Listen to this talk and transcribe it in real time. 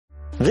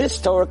This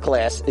Torah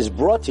class is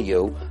brought to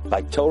you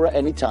by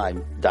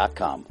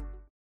TorahAnytime.com.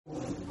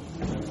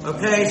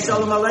 Okay,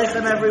 Shalom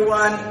Aleichem,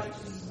 everyone.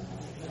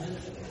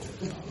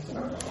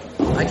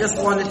 I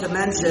just wanted to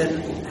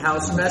mention how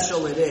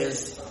special it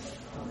is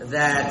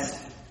that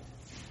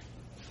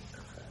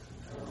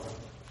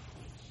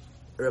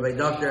Rabbi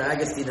Dr.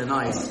 Agustin and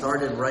I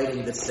started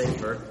writing this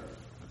Sefer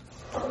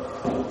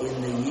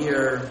in the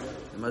year,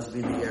 it must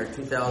be the year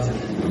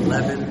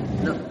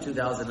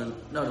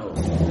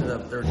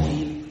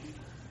 2013.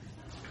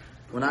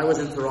 When I was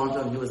in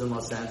Toronto and he was in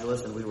Los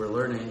Angeles, and we were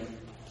learning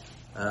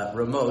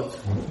remote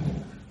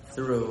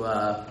through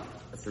the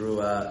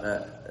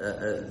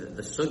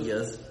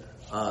sugyas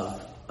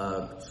of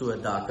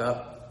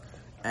Suadaka,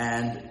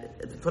 and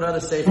to put out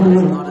a sefer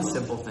is not a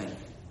simple thing.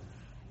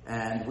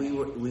 And we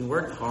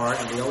worked hard,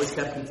 and we always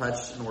kept in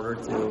touch in order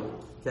to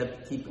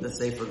keep the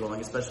sefer going.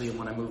 Especially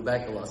when I moved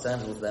back to Los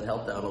Angeles, that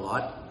helped out a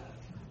lot.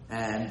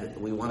 And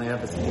we want to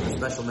have a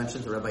special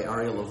mention to Rabbi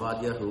Ariel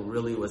Ovadia, who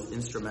really was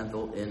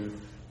instrumental in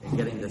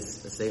getting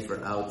this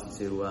sefer out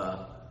to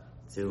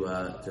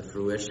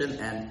fruition.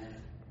 And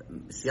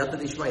Siyata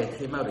Dishmaya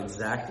came out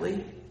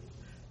exactly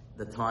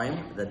the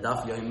time that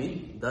Daf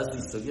Yomi does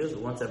these sugyas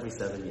once every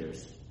 7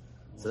 years.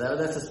 So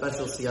that's a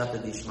special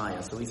Siyata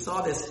Dishmaya. So we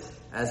saw this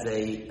as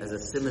a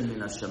siman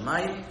min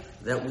hashamayim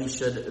that we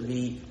should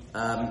be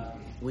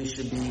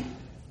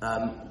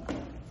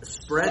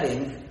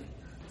spreading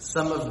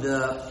some of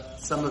the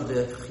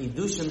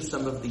chidushim,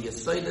 some of the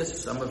yesodis,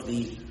 some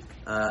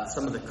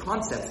of the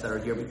concepts that are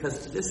here,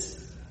 because this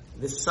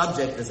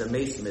subject is a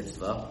meis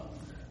mitzvah.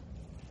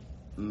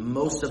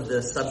 Most of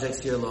the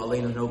subjects here, lo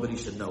aleinu, nobody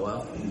should know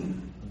of,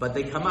 but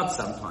they come up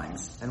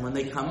sometimes. And when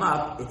they come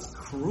up, it's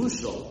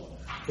crucial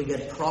to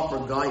get proper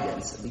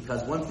guidance,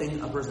 because one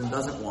thing a person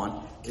doesn't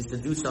want is to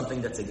do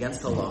something that's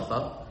against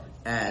halacha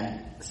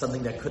and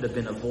something that could have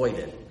been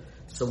avoided.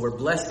 So we're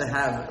blessed to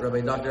have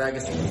Rabbi Dr.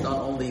 Agustin, who's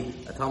not only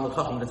a Talmud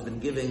Chacham that's been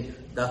giving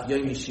Daf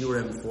Yomi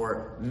Shiurim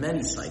for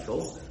many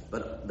cycles,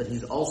 but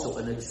he's also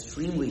an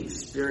extremely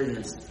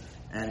experienced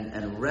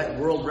and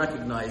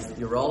world-recognized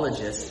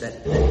urologist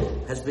that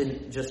has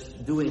been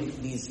just doing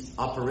these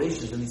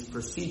operations and these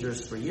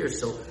procedures for years.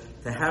 So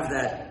to have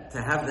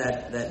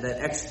that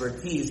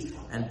expertise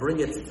and bring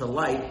it to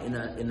light in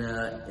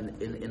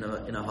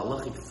a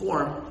halachic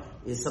form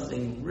is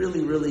something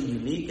really, really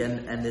unique,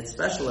 and it's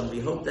special. And we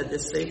hope that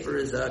this sefer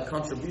is a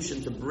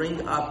contribution to bring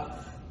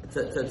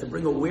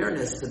bring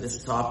awareness to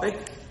this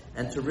topic,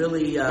 and to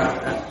really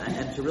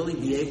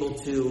be able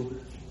to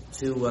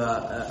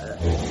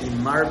be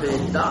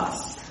marbid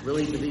das,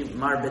 really to be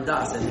marbid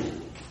das.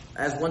 And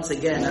as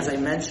I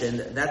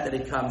mentioned, that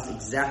it comes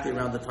exactly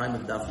around the time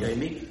of Daf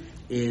Yomi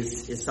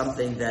is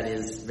something that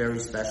is very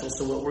special.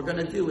 So what we're going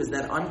to do is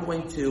that I'm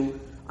going to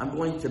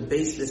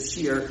base this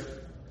shiur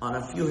on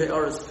a few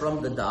ha'aras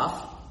from the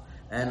daf,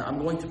 and I'm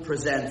going to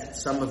present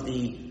some of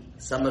the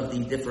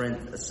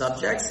different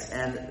subjects,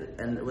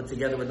 and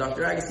together with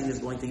Dr. Agustin is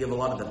going to give a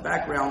lot of the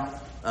background,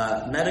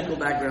 medical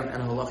background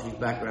and halachic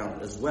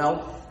background as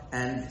well.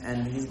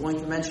 And he's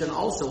going to mention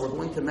also, we're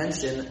going to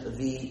mention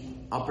the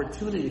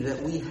opportunity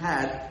that we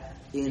had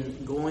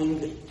in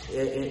going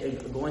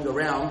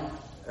around.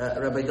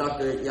 Rabbi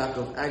Dr.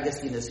 Yaakov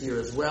Agustin is here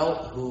as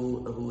well,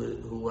 who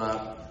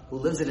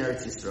lives in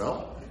Eretz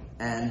Yisrael,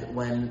 and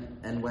when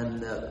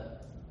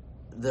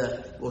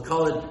we'll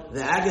call it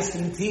the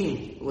Agustin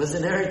team was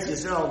in Eretz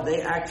Yisrael,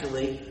 they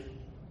actually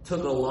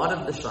took a lot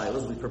of the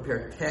shilas. We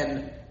prepared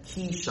 10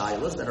 key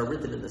shilas that are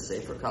written in the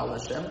Sefer Kal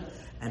Hashem,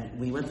 and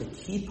we went to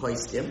key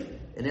poskim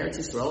in Eretz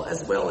Yisrael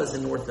as well as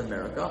in North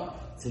America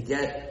to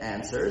get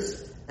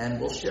answers,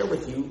 and we'll share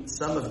with you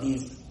some of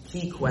these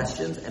key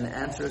questions and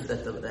answers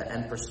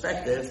and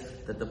perspectives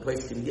that the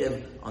place can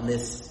give on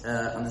this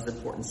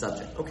important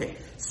subject. Okay,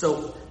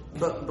 so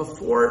but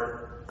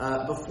before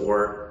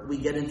we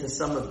get into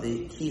some of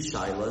the key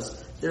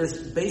shilas, there's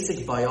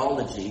basic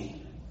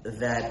biology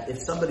that if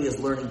somebody is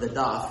learning the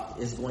daf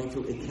is going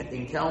to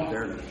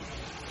encounter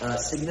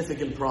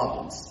significant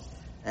problems.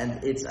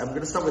 And I'm going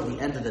to start with the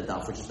end of the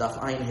daf, which is daf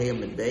Ayin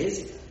Heyam and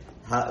Beis,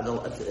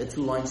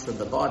 2 lines from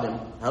the bottom.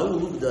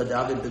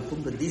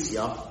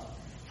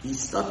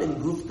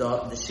 Istatin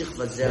Gufta the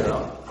Shichva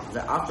Zera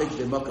the Afek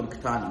b'Makam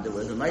Ktan. There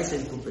was a nice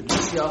in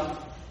Kumpadisya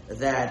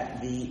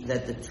that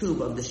the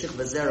tube of the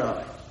Shichva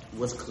Zera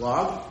was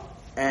clogged,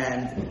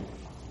 and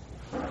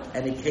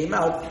it came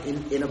out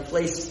in a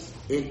place.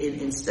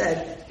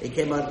 Instead, it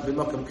came out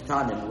b'Makam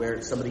Ktanim,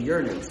 where somebody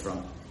urinates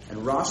from.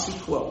 And Rashi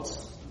quotes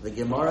the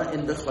Gemara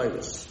in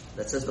Bechoros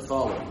that says the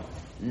following: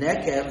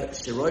 Nekev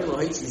shiroi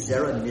lohaitzi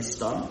zera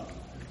nistam.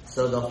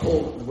 So the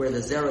hole where the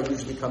zera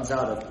usually comes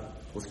out of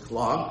was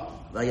clogged.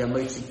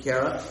 Vayamoitzi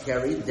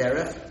keri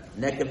derech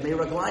nekev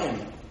meiraglayim,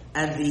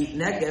 and the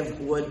nekev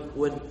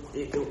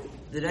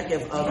the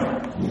nekev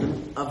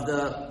of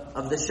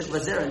the shikva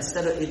zera,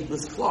 instead of it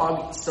was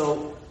clogged,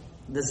 so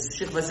the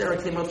shikva zera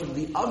came out from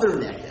the other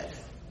nekev,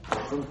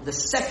 from the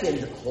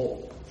second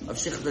hole of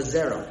shikva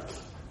zera.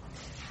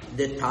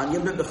 The Tanya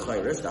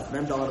beBechayres, Daf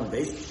Mem Dalan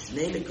Beis,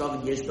 Shnei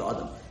Mekavim Yesh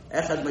BeAdam.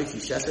 Echad Moshe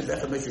Shesed,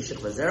 Echad Moshe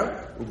Shechva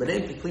Zera,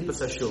 Ubeneim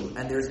Keklipas Hashum.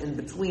 And there's in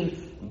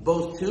between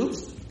both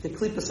tubes,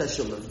 Keklipas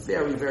Hashum, a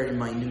very, very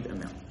minute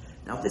amount.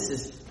 Now this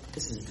is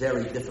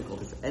very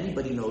difficult. If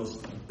anybody knows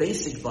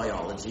basic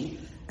biology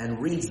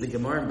and reads the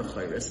Gemara in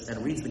Bechayris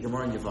and reads the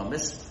Gemara in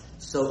Yevamis,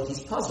 so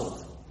he's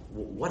puzzled.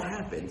 What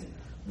happened?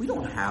 We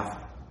don't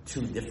have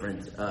two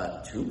different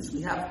tubes.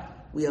 We have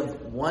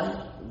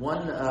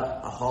one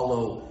a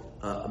hollow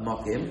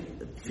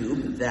makim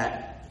tube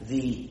that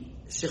the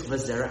Shechva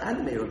Zera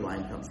and Meirug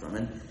line comes from,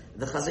 and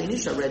the Chazon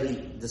Ish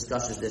already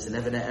discusses this in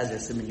Even HaEzer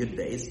Siman Yud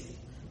Beis.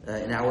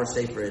 In our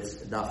Sefer,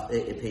 it's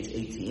page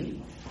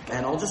 18.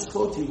 And I'll just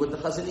quote you what the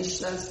Chazon Ish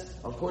says.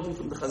 I'll quote you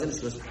from the Chazon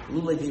Ish. Because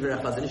Lulei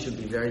Divrei HaChazon Ish would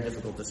be very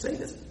difficult to say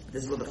this.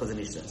 This is what the Chazon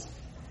Ish says.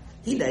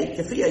 Hinei,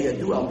 Kefiya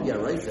Yadu Al Pi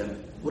HaRoifim,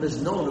 what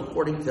is known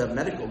according to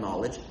medical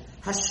knowledge,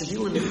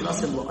 Hashvilim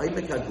Nichnasim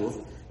La'aymek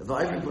HaGuf,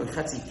 V'ayvim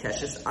Chetzi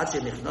Keshes, Ache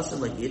Nichnasim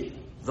Lagid,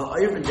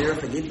 V'ayvim Derech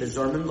Hagid,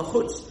 V'zormim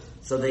Lachutz.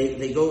 So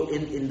they go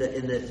in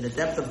the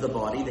depth of the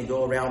body, they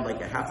go around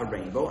like a half a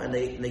rainbow, and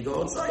they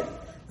go outside.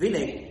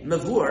 Vine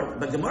Mavur,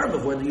 but Gemara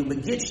Mavur, you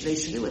begin Shnei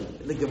Shvilim.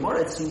 In the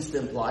Gemara, it seems to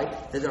imply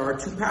that there are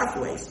two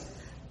pathways.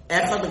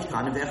 Echad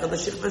l'ktanim ve'echad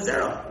l'shechva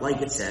zera.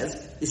 Like it says,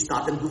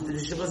 istatem guf to the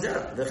shechva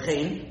zera.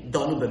 V'chein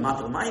donu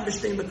b'matar mayim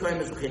v'shtein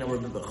b'koyim v'chein amur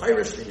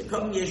b'chayra shtein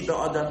b'kom yesh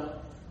ba'adam.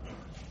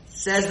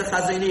 Says the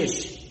Chazon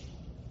Ish.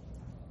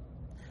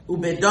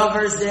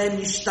 Ubedavar zeh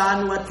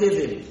nishtanu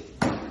ativim.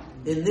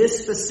 In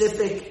this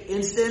specific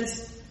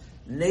instance,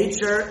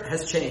 nature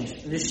has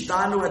changed.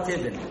 Nishtanu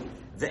ativim.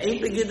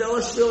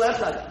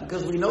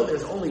 Because we know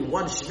there's only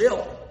one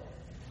shvil.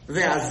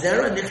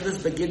 Ve'azera nichnas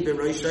begid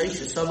b'roishay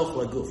shesamach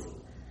laguf.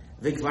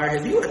 Ve'kvar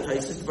heviu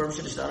ataysis dvarim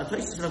shenishtanu.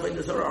 Ataysis and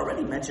Avodah Zarah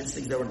already mentions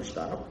things that were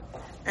nishtanu.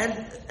 And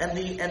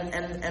the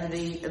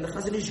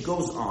Chazon Ish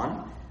goes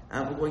on.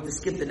 We're going to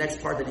skip the next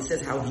part that he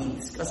says how he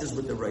discusses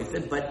with the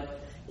Roifid, but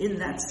in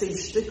that same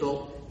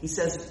shtickle, he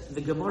says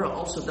the Gemara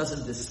also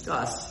doesn't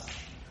discuss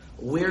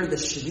where the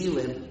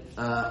shvilim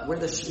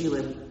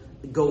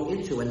go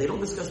into, and they don't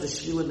discuss the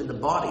shvilim in the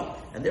body,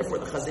 and therefore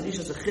the Chazon Ish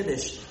is a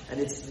chiddush, and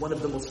it's one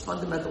of the most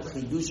fundamental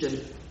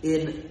chidushim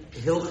in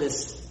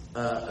Hilchis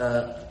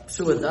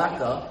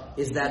Psuadaka,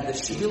 is that the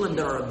shvilim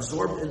that are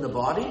absorbed in the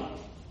body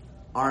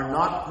are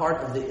not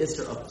part of the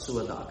Isser of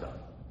Psuadaka.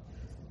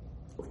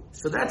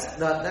 So that's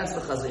the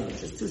Chazon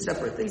Ish. It's two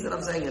separate things that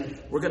I'm saying, and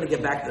we're going to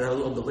get back to that a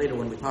little bit later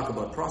when we talk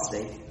about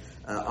prostate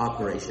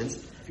operations.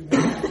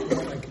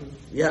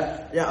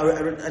 Yeah,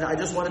 and I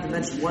just wanted to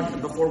mention one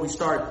before we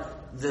start.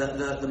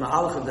 The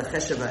Mahalach of the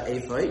Chesheva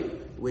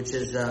Eifoi, which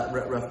is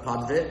Rav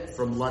Padvit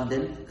from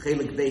London,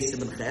 Chelik Beis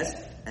Siman Ches,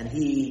 and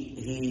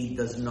he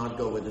does not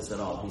go with this at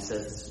all. He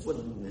says,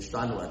 there's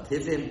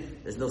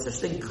no such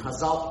thing.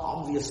 Chazal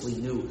obviously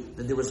knew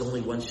that there was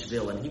only one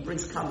shvil, and he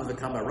brings Kama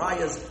V'Kama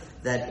Rayas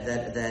that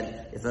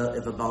if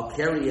a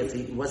Balkari, if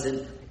he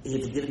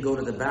didn't go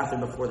to the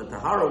bathroom before the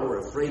Tahara, we're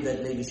afraid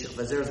that maybe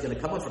Shechva Zera is going to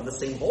come up from the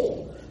same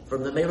hole,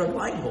 from the Meirug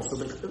line hole. So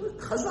the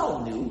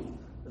Chazal knew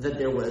that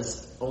there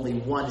was only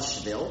one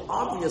shvil.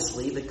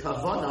 Obviously, the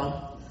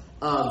kavana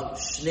of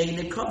Shnei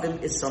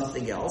Nikavim is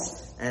something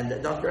else,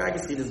 and Dr.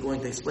 Agustin is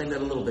going to explain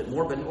that a little bit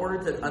more. But in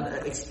order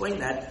to explain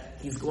that,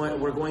 you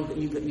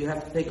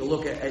have to take a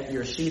look at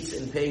your sheets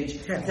in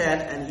page 10,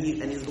 and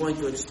he's going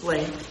to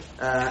explain,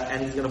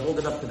 and he's going to hold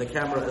it up to the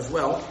camera as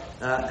well,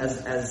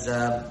 as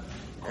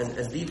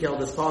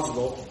detailed as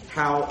possible,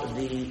 how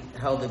the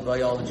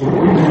biology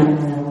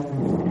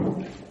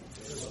works.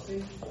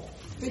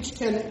 Page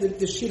 10,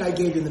 the sheet I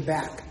gave you in the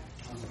back.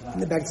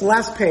 It's the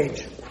last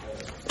page.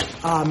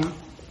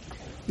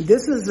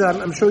 This is,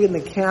 I'm showing it in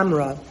the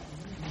camera.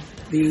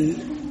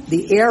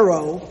 The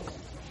arrow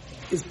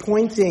is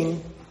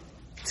pointing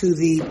to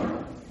the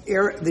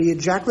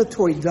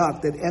ejaculatory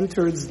duct that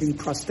enters the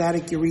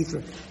prostatic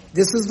urethra.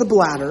 This is the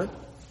bladder,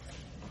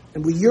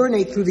 and we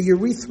urinate through the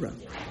urethra,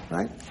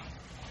 right?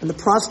 And the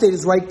prostate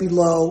is right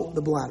below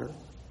the bladder.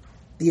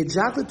 The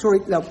ejaculatory,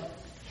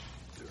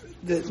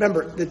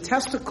 remember, the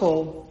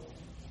testicle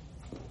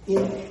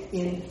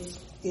in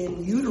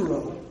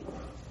utero,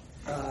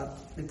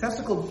 the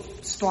testicle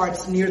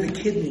starts near the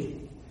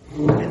kidney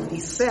and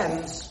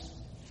descends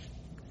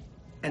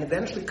and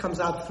eventually comes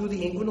out through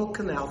the inguinal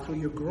canal, through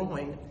your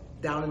groin,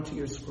 down into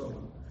your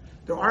scrotum.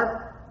 There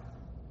are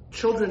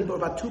children, but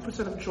about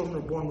 2% of children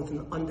are born with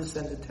an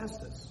undescended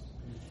testis.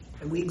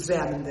 And we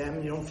examine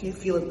them. You don't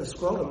feel it in the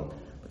scrotum,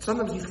 but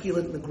sometimes you feel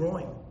it in the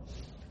groin.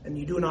 And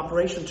you do an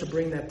operation to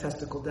bring that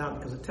testicle down,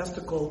 because a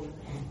testicle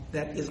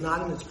that is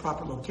not in its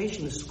proper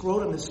location, the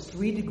scrotum is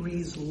 3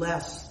 degrees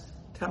less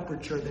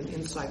temperature than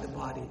inside the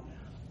body.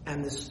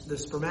 And the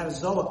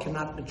spermatozoa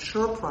cannot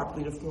mature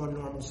properly to form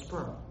normal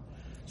sperm.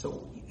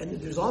 So,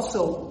 and there's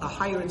also a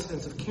higher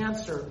incidence of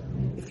cancer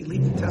if you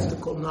leave the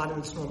testicle not in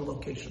its normal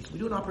location. So we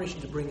do an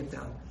operation to bring it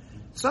down.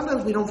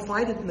 Sometimes we don't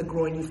find it in the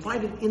groin, you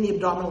find it in the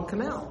abdominal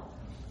canal.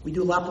 We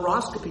do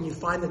laparoscopy and you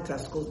find the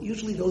testicles.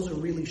 Usually those are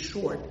really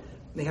short.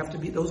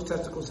 Those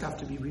testicles have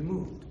to be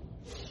removed.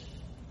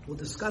 We'll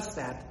discuss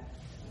that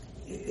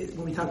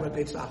when we talk about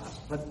Beit Zachas.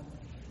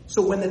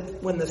 So when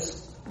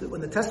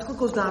the testicle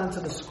goes down into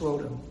the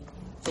scrotum,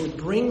 so it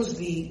brings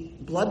the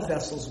blood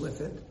vessels with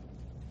it,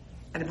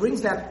 and it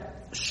brings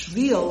that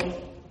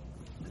shvil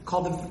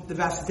called the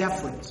vas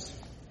deferens,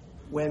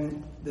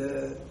 when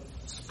the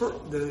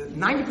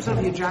 90%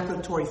 of the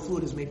ejaculatory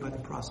fluid is made by the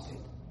prostate.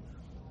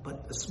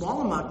 But a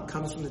small amount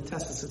comes from the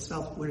testis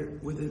itself, where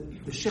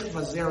the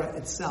shechva zera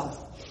itself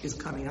is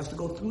coming. It has to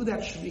go through that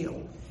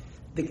shvil.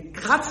 The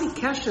chatzi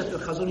keshet the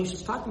Chazon Ish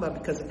is talking about,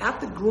 because at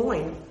the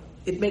groin,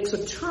 it makes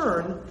a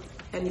turn,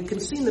 and you can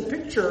see in the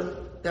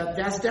picture that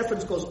vas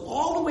deferens goes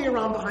all the way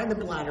around behind the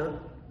bladder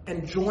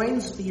and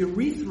joins the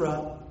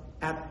urethra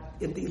at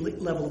the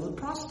level of the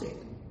prostate.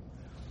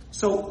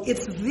 So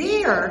it's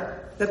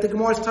there that the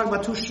Gemara is talking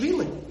about two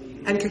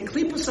shvilim. And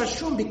keklipas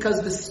hashum,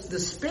 because the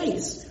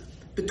space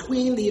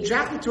between the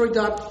ejaculatory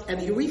duct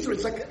and the urethra,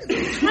 it's like a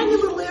tiny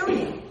little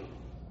area.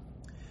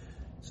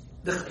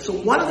 So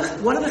one of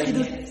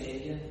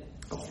the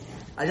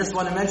I just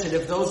want to mention,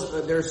 if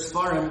there's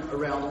Sfarim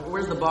around,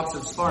 where's the box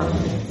of Sfarim?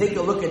 Take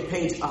a look at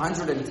page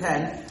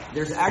 110.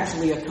 There's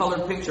actually a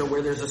color picture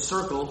where there's a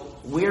circle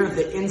where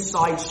the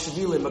inside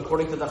shvilim,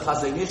 according to the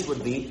Chazon Ish,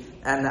 would be,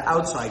 and the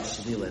outside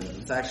shvilim.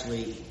 It's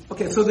actually...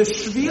 Okay, so the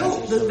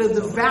shvil,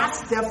 the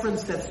vas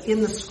deferens that's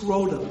in the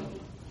scrotum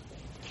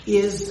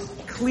is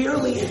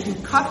clearly, if you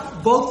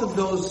cut both of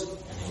those,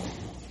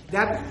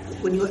 that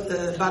when you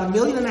about 1.5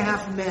 million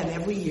men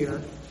every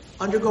year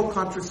undergo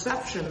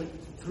contraception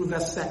through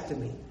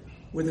vasectomy,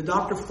 where the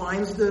doctor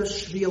finds the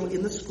shvil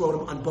in the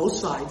scrotum on both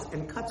sides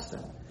and cuts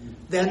them.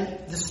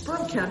 Then the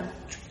sperm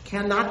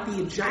cannot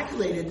be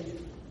ejaculated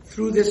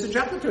through this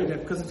ejaculatory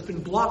duct because it's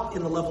been blocked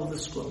in the level of the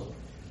scrotum.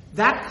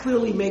 That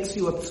clearly makes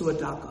you a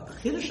psuadaka.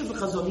 The chiddush of the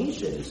Chazon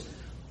Ish is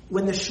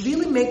when the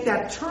shvilim make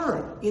that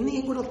turn in the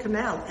inguinal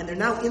canal and they're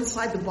now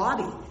inside the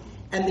body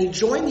and they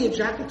join the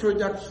ejaculatory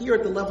duct here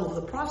at the level of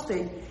the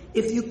prostate,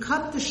 if you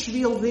cut the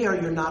shvil there,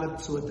 you're not a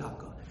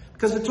psuadaka.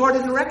 Because the Torah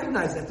didn't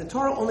recognize that. The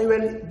Torah only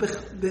read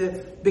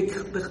the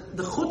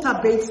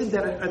chuta beitzim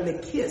that are on the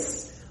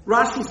kiss.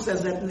 Rashi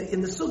says that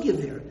in the sugya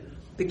there.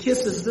 The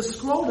kiss is the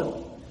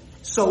scrotum.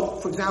 So,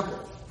 for example,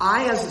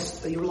 I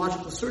as a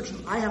urological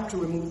surgeon, I have to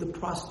remove the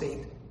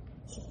prostate,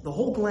 the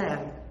whole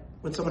gland,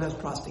 when someone has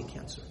prostate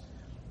cancer.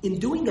 In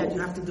doing that,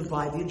 you have to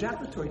divide the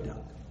ejaculatory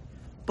duct.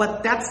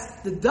 But that's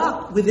the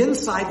duct within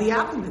inside the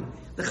abdomen.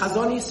 The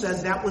Chazon Ish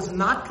says that was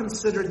not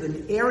considered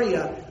an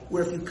area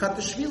where if you cut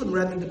the shvilim,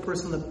 rendering the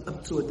person a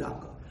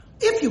psuadaka.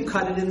 If you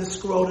cut it in the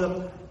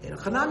scrotum, in a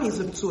chanami is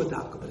a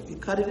psuadaka. But if you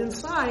cut it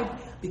inside,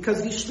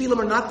 because these shvilim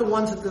are not the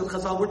ones that the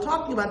Chazal were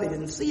talking about, they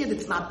didn't see it,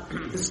 it's not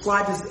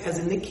described as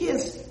in the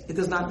kiss, it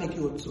does not make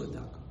you a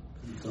psuadaka.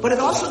 But it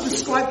also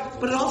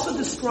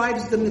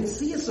describes the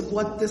mitzias of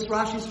what this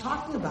Rashi is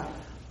talking about.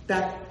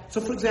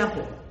 So for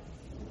example,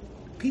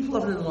 people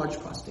have an enlarged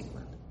prostate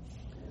gland.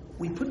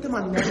 We put them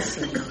on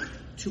medicine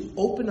to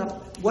open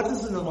up. What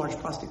does an enlarged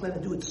prostate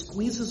gland do? It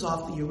squeezes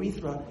off the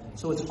urethra,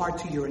 so it's hard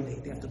to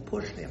urinate. They have to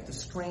push, they have to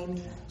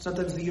strain.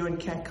 Sometimes the urine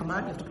can't come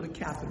out, you have to put a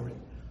catheter in.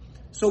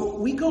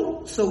 So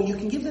you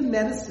can give them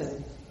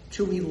medicine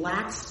to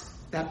relax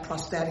that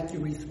prostatic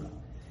urethra.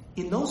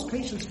 In those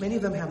patients, many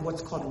of them have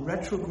what's called a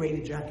retrograde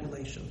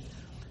ejaculation.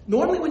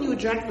 Normally when you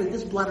ejaculate,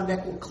 this bladder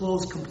neck will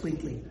close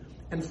completely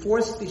and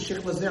force the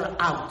shechva zera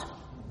out,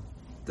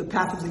 the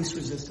path of least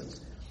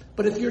resistance.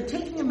 But if you're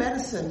taking a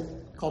medicine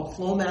called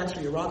Flomax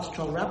or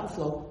Eroxetrol or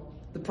Rapaflo,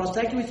 the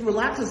prostatic urethra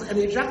relaxes and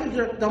the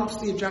ejaculator dumps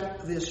the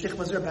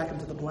shechva zera back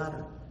into the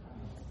bladder.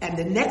 And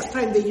the next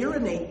time they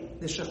urinate,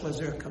 the shechva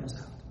zera comes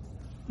out.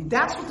 And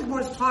that's what the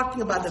Gemara is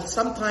talking about, that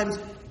sometimes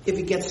if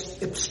it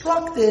gets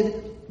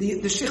obstructed,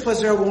 the shechva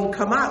zera won't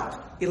come out.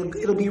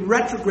 It'll be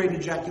retrograde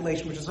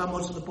ejaculation, which is how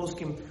most of the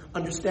poskim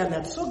understand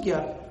that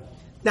sugya.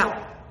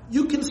 Now,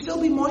 you can still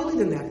be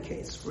moiled in that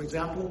case. For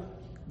example,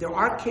 there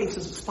are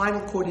cases of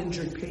spinal cord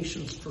injured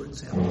patients, for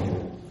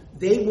example.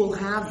 They'll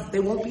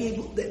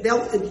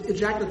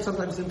ejaculate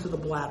sometimes into the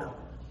bladder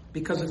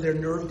because of their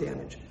nerve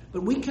damage.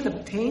 But we can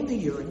obtain the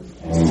urine,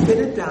 spit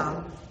it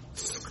down,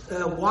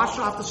 wash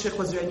off the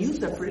shechva zera and use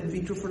that for in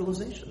vitro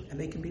fertilization. And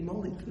they can be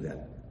molded through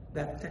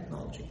that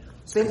technology.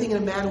 Same thing in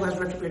a man who has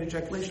retrograde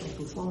ejaculation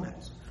through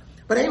Flomax.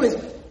 But anyways,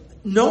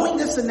 knowing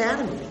this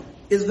anatomy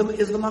is the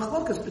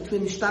machlokas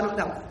between Mishnah.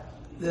 Now,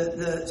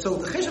 so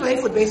the Chesed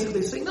HaEphod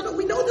basically is saying, no,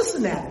 we know this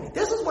anatomy.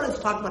 This is what it's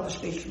talking about the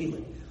Shnei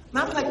Shvilim.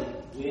 Not like...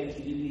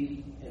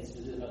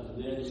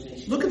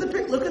 Look at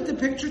the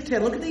picture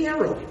 10. Look at the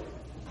arrow.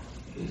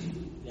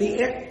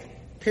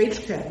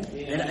 Page 10.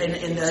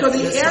 So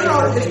the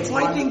arrow is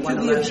pointing to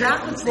the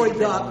ejaculatory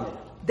duct.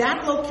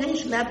 That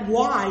location, that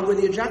Y, where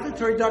the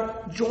ejaculatory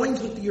duct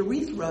joins with the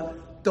urethra,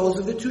 those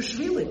are the two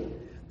shvilim.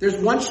 There's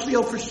one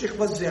shvil for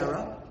shechva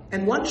zera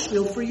and one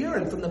shvil for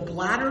urine. From the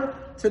bladder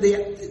to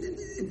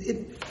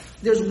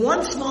there's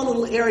one small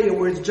little area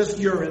where it's just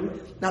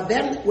urine. Now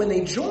then, when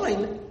they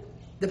join,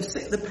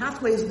 the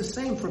pathway is the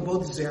same for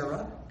both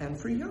zera and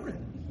for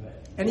urine.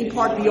 Any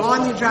part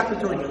beyond the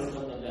ejaculatory duct.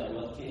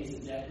 What case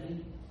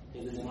exactly?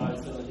 It was a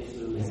case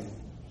where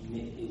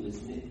it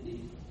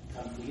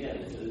comes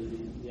together.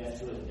 So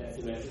that's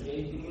the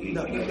retrograde?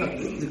 No.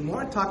 The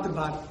Gemara talked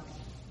about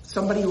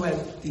somebody who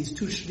had these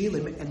two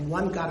shvilim and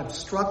one got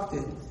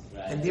obstructed,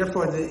 and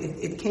therefore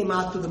it came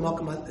out through the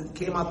Mokum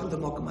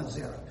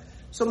HaZera.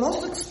 So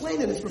most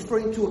explain it as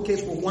referring to a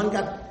case where one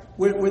got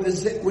where the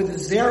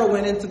Zera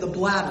went into the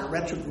bladder,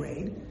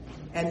 retrograde,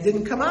 and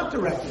didn't come out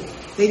directly.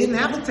 They didn't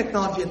have the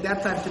technology at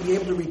that time to be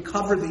able to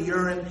recover the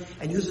urine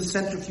and use a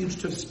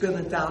centrifuge to spin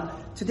it down.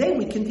 Today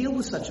we can deal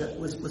with such a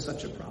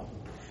problem.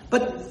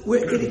 But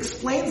it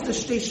explains the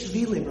Shtei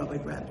Shvilim, Rabbi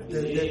Brander.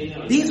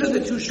 These are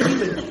the two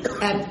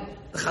Shvilim. And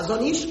the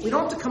Chazon Ish, we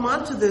don't have to come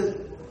on to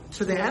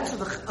the answer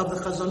of the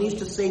Chazon Ish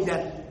to say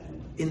that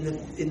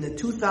in the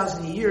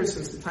 2,000 years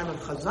since the time of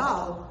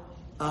Chazal,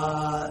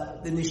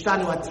 the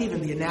Nishtanu Ativ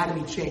and the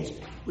anatomy changed.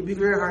 It would be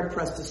very hard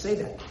pressed to say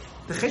that.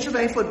 The Cheshav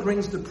Eifod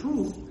brings the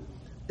proof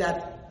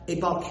that a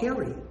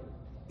Balkari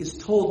is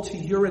told to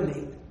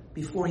urinate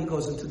before he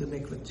goes into the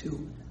mikveh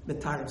to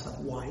metar himself.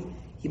 Why?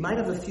 He might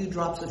have a few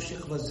drops of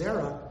Shechva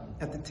Zera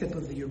at the tip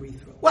of the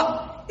urethra.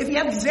 Well, if he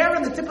had Zera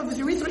in the tip of his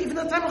urethra, even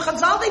at the time of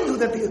Chazal, they knew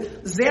that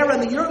the Zera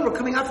and the urine were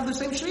coming out from the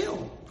same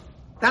shield.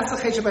 That's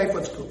the Cheshav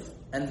Eifod's proof.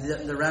 And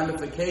the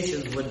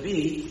ramifications would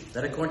be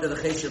that according to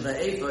the Cheshav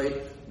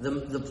Eifod,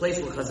 the place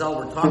where Chazal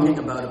were talking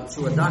about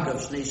Tzuadaka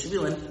of Shnei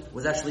Shvilin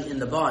was actually in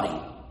the body.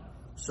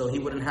 So he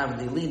wouldn't have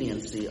the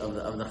leniency of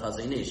the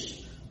Chazon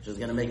Ish, which is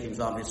going to make things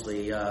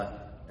obviously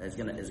is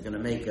going to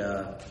make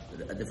a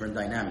different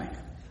dynamic.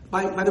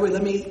 By the way,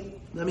 let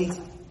me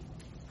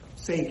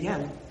say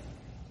again,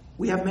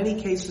 we have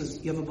many cases.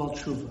 You have a Baal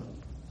Tshuva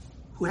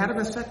who had a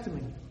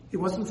vasectomy. He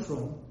wasn't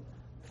from.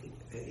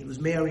 He was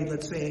married,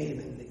 let's say,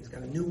 and he's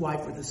got a new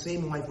wife or the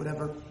same wife,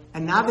 whatever.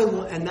 And now they're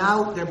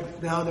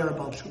a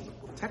Baal Tshuva.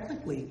 Well,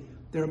 technically,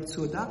 they're a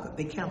Tzuadaka.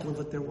 They can't live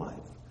with their wife.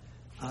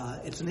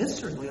 It's an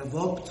Isser,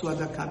 Loyavot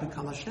Tzuadaka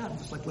B'Kal Hashem,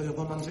 just like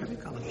Loyavot Mamzer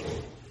B'Kal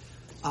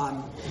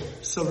Hashem.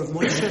 So Rav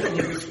Moshe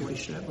Nivus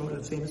Moshe wrote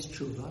a famous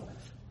tshuva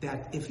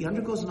that if he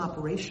undergoes an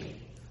operation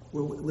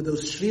where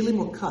those shvilim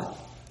were cut,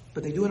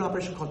 but they do an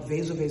operation called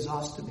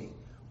vasovasostomy,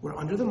 where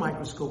under the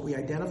microscope we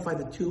identify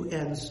the two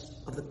ends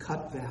of the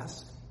cut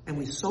vas and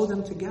we sew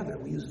them together.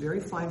 We use very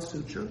fine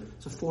suture.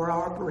 It's a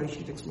 4-hour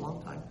operation. It takes a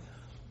long time.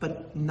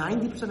 But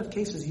 90% of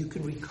cases you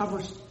can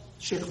recover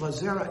Shechva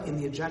Zera in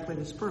the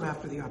ejaculated sperm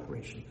after the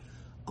operation.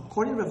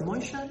 According to Rav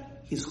Moshe,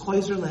 he's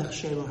choizer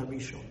lechshelo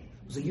harishon.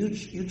 It was a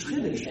huge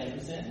chiddush.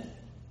 10%?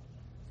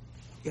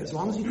 Yeah, as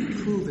long as you can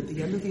prove at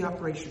the end of the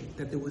operation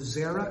that there was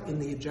Zera in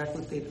the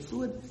ejaculated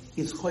fluid,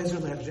 he's choizer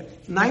lechshelo.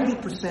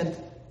 90%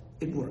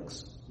 it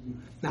works.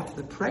 Now,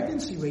 the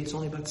pregnancy rate's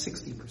only about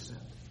 60%.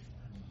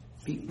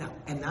 Now,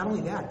 and not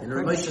only that, in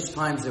Rav Moshe's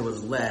times there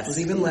was less. It was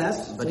even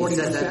less. But 40%. He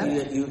said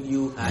that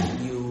you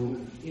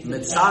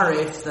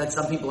mitzaref that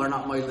some people are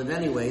not moiled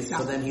anyways.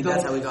 So then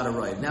that's how he got it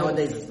right.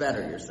 Nowadays it's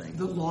better. You're saying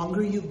the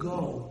longer you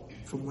go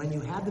from when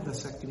you had the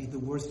vasectomy, the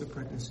worse the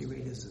pregnancy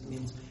rate is. It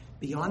means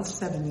beyond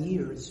 7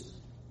 years,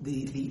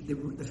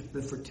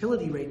 the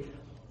fertility rate,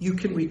 you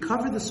can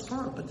recover the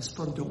sperm, but the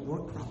sperm don't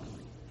work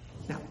properly.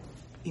 Now,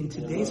 in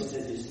today's,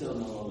 you're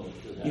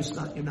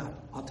not.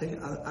 I'll tell you.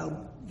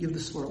 I'll give the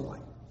story why.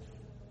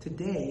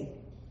 Today,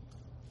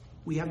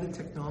 we have the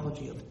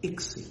technology of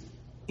ICSI,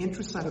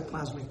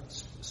 intracytoplasmic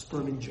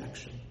sperm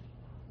injection.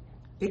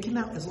 They can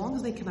now, as long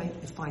as they can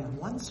find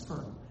one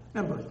sperm.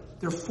 Remember,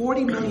 there are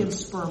 40 million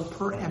sperm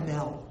per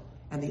ml,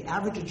 and the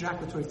average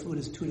ejaculatory fluid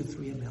is 2 to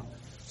 3 ml.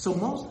 So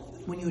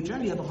when you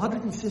ejaculate, you have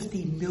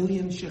 150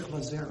 million Shechva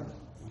Zera.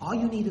 All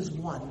you need is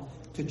one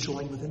to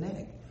join with an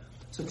egg.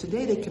 So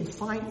today they can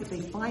if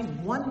they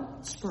find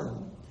one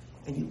sperm,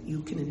 and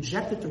you can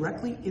inject it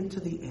directly into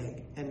the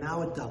egg, and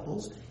now it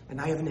doubles, and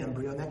now you have an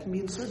embryo, and that can be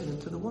inserted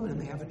into the woman,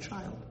 and they have a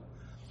child.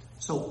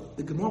 So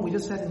the Gemara we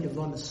just had in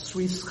Yevon is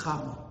Sris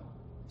Chama.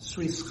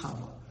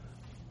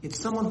 It's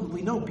someone who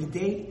we know,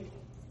 the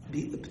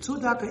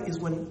P'tzudaka is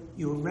when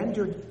you're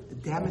rendered the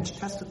damaged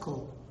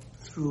testicle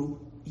through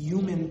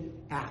human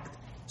act,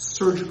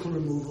 surgical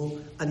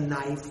removal, a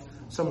knife,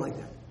 something like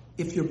that.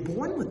 If you're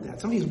born with that,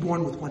 somebody's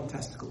born with one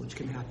testicle, which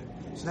can happen,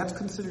 so that's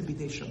considered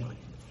Bidei Shammai.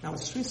 Now, a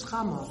Sris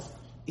Chama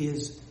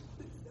is,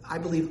 I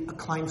believe, a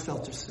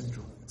Klinefelter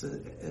syndrome.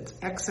 It's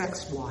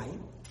XXY.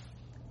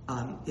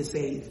 It's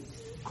a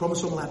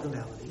chromosomal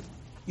abnormality.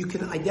 You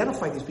can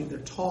identify these people. They're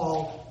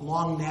tall,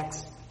 long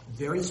necks,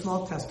 very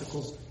small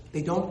testicles.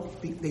 They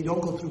don't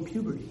go through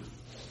puberty.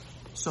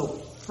 So,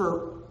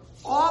 for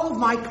all of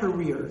my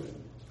career,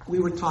 we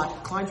were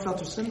taught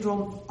Klinefelter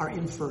syndrome are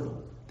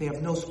infertile. They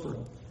have no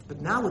sperm.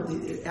 But now, with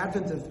the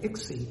advent of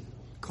ICSI,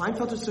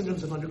 Klinefelter syndromes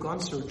have undergone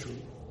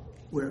surgery,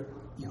 where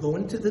you go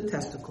into the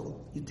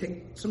testicle, you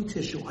take some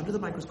tissue under the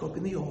microscope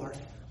in the OR,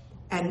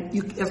 and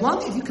as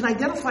long as you can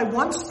identify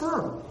one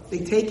sperm, they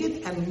take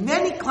it, and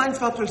many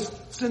Klinefelter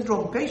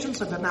syndrome patients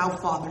have now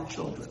fathered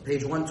children.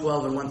 Page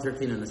 112 and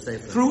 113 in the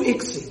Sefer. Through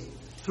ICSI,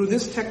 through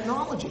this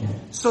technology.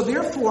 So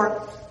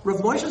therefore,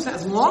 Rav Moshe says,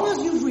 as long as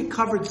you've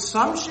recovered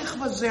some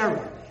Shechva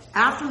Zera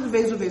after the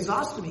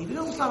vasovasostomy, even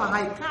though it's not a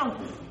high count,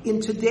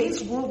 in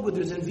today's world where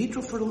there's in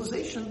vitro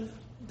fertilization,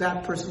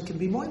 that person can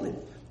be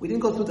moiled. We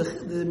didn't go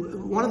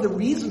through one of the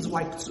reasons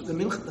why the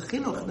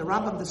Chinuch and the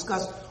Rambam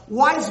discussed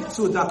why is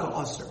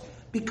Tzedakah Aser?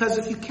 Because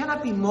if you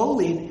cannot be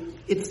molid,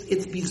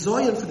 it's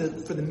bizoyan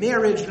for the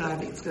marriage.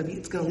 It's going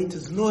to lead to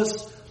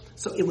znus.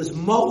 So it was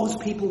Mo's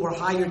people were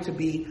hired to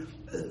be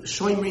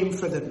shoimrim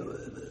for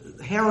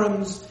the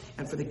harems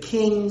and for the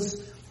kings.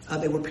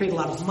 They were paid a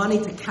lot of money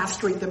to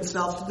castrate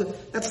themselves.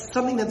 That's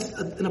something that's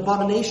an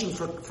abomination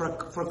for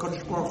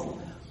Kodesh Baruch Hu.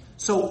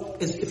 So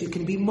if you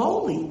can be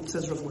molid,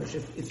 says Rav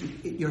Moshe, if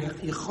you're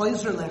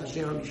choizer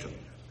lechzer mishum.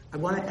 I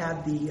want to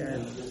add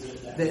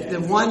the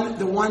one.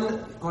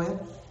 Go ahead.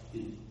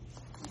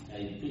 I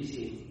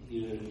appreciate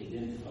you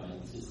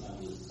identifying this on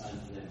this time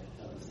for that.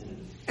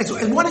 And so,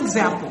 and one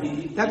example.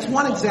 That's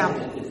one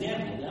example.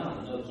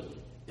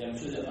 I'm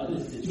sure there are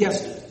others.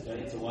 Yes.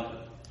 Right. So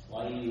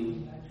why are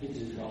you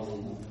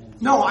pigeonholing?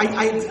 No, I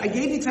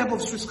gave the example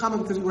of Shris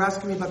Chamim because you were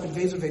asking me about the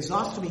Vezer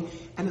Vezostomy,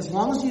 and as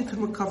long as you can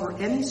recover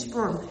any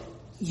sperm,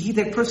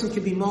 that person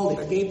can be molded.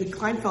 I gave the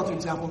Kleinfelter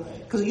example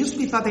because it used to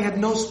be thought they had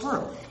no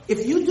sperm.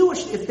 If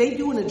they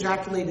do an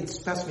ejaculated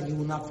specimen, you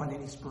will not find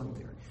any sperm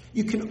there.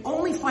 You can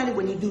only find it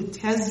when you do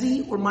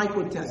tezi or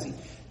microtezi.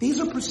 These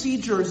are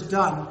procedures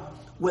done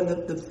when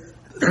the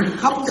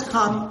couples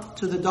come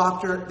to the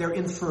doctor, they're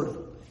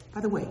infertile.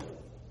 By the way,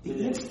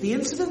 the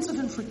incidence of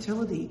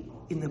infertility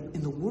in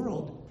the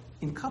world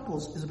in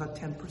couples is about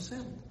 10%.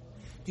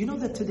 Do you know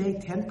that today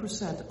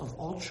 10% of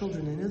all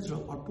children in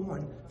Israel are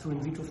born through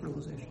in vitro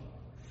fertilization?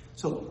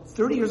 So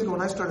 30 years ago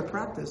when I started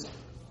practice,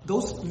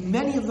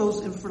 many of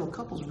those infertile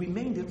couples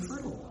remained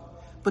infertile.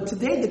 But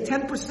today the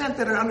 10%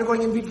 that are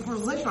undergoing in vitro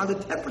fertilization are the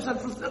 10%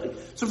 fertility.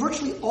 So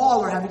virtually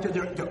all are having to,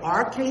 there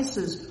are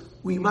cases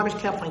where you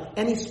can't find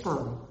any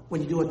sperm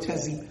when you do a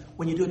tezi,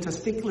 when you do a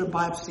testicular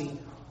biopsy,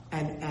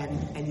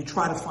 and you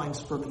try to find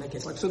sperm in that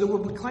case. Like, so there will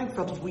be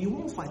Kleinfelters where you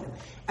won't find them.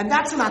 And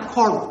that's not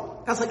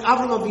Korah. That's like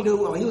Avram Avinu.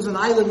 Well, he was an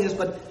island, yes,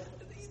 but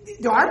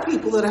there are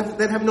people that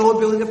have no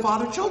ability to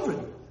father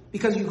children.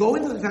 Because you go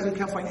into the test and you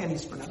can't find any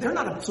sperm. Now, they're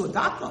not a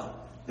tzedakah.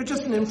 They're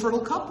just an infertile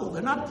couple.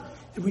 They're not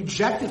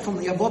rejected from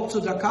the Avot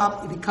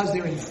tzedakah because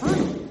they're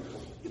infertile.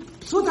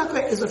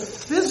 Tzedakah is a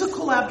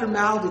physical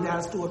abnormality that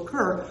has to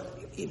occur.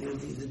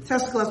 The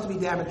testicle has to be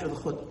damaged or the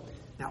chut.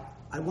 Now,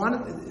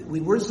 we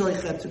were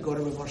zoichet to go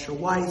to Rav Asher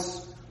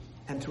Weiss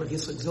and to Rav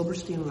Yitzchak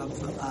Zilberstein,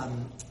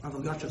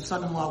 Rav Yosef's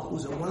son-in-law,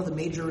 who's one of the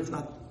major, if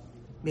not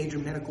major,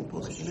 medical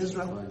posts in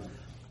Israel.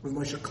 Rav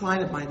Moshe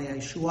Klein at Ma'anei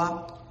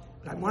Yeshua.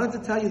 But I wanted to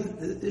tell you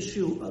the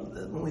issue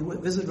of, when we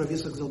visited Rav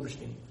Yitzchak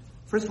Zilberstein.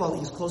 First of all,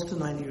 he's close to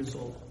 90 years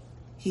old.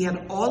 He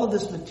had all of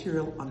this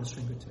material on his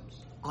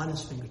fingertips.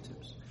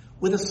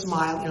 With a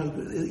smile.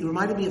 He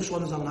reminded me of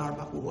Shlomo Zalman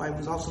Auerbach, who I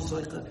was also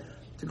zoichet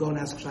to go and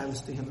ask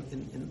Shilas to him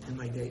in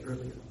my day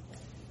earlier.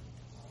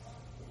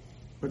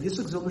 Rav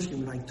Yitzchak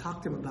Zilberstein, when I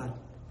talked to him about,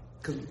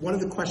 because one of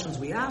the questions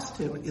we asked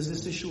him is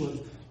this issue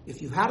of,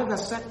 if you've had a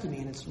vasectomy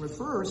and it's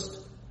reversed,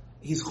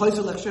 he's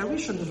choizer lechzer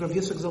rishon, does Rav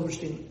Yitzchak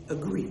Zilberstein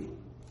agree?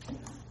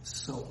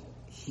 So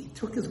he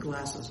took his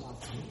glasses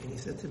off and he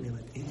said to me,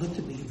 he looked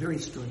at me very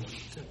sternly,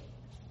 he said,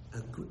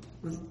 agree.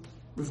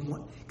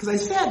 Because I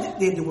said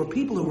there were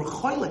people who were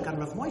choilek on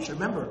Rav Moshe.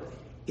 Remember,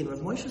 in Rav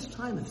Moshe's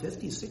time, in the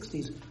 50s,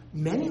 60s,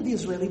 many of the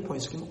Israeli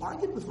poskim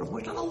argued with Rav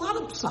Moshe on a lot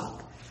of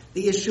psak.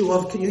 The issue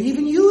of, can you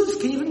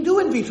even do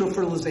in vitro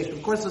fertilization?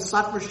 Of course, the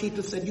Satmar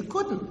Shita said you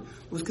couldn't.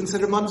 It was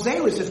considered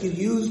mamzeris if you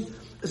used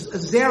a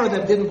zera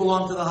that didn't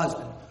belong to the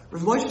husband.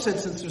 Rav Moshe said,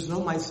 since there's no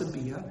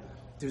maisabiyah,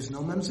 there's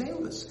no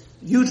mamzeris.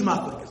 Huge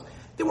machlokas.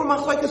 There were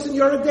machlokas in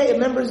Yoreh De'ah.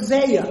 Remember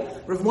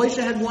Zeya. Rav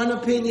Moshe had one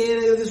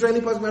opinion, the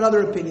Israeli poskim had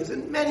other opinions,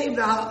 and many of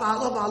the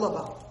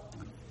halabah.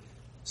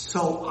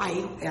 So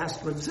I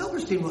asked Rav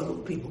Zilberstein whether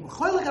people were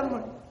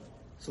choilek.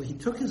 So he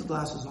took his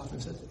glasses off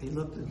and said, he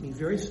looked at me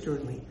very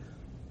sternly,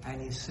 and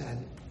he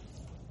said,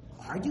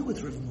 argue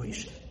with Rav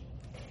Moshe.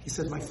 He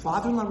said, my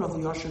father-in-law Rav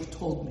Yosef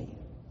told me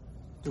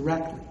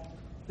directly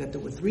that there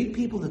were 3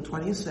 people in the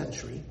 20th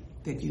century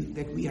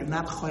that we are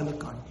not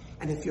choilek on.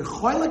 And if you're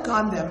choilek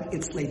on them,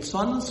 it's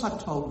leitzon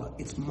l'satova.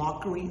 It's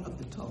mockery of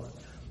the Torah.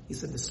 He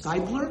said, the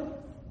Steipler,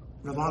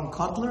 Rav Aaron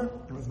Kotler,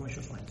 and Rav Moshe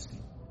Feinstein.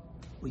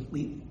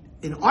 We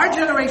in our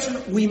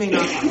generation, we may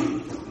not argue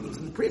with him.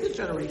 In the previous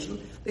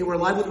generation, they were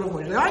alive with Rav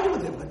Moshe. They argued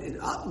with him, but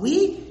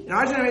in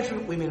our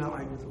generation, we may not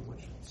argue with Rav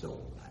Moshe. So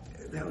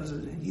that was a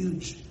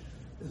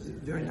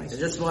very nice.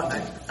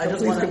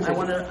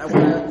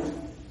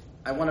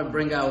 I want to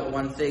bring out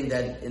one thing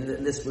that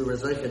in this we were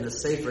in the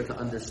Sefer to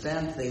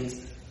understand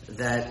things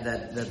that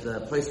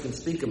the place can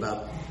speak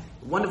about.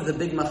 One of the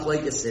big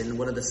machlokes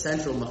one of the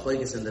central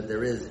machlokes that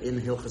there is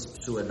in Hilchos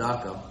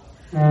Psuadaka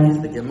is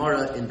the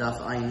Gemara in Daf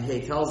Ayin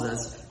Hey tells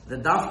us the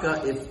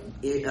dafka if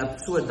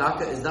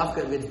Psuadaka is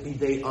dafka if it's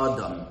bidei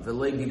Adam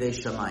v'lei bidei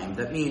Shamayim.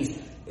 That means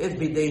if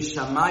bidei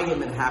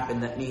Shamayim it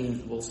happened, that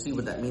means we'll see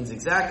what that means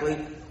exactly.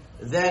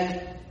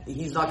 Then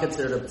he's not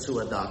considered a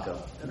Psuadaka.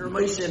 And Rav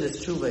Moshe in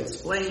his Tshuva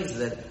explains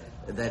that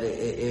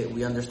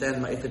we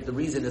understand if the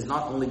reason is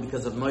not only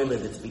because of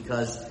Moilid, it's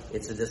because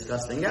it's a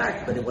disgusting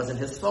act, but it wasn't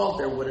his fault.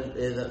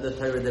 The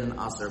Torah didn't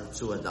aser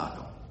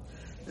Psuadaka.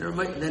 Then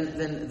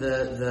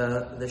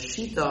the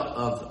shita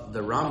of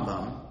the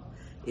Rambam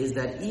is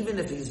that even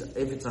if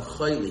it's a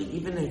chayli,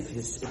 even if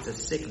it's a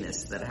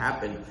sickness that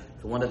happened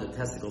to one of the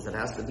testicles that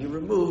has to be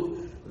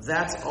removed,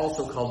 that's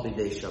also called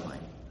bidei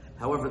shamayim.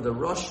 However, the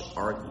Rosh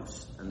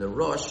argues, and the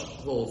Rosh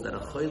holds that a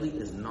chayli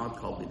is not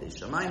called bidei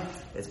shamayim;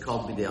 it's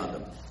called bidei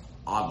adam.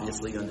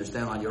 Obviously, you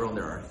understand on your own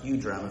there are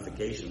huge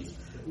ramifications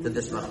to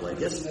this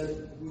machlekes.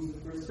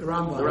 The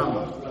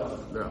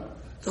Rambam.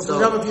 So, for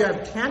example, if you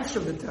have cancer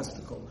of the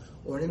testicle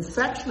or an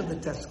infection of the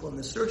testicle, and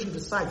the surgeon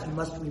decides you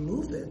must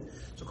remove it,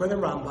 so according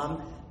to the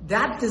Rambam,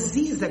 that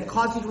disease that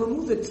caused you to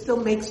remove it still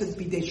makes it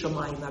bidei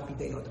shamayim, not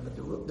bidei adam. But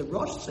the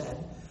Rosh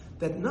said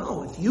that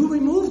no, if you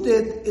removed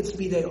it, it's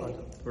bidei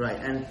adam. Right,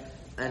 and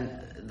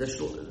the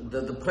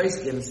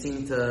Poskim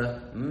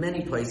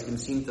many Poskim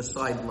seem to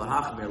side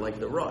lahachmir like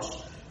the Rosh.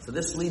 So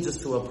this leads us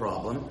to a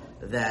problem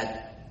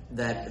that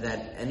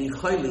any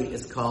chayli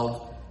is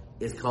called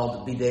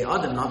bidei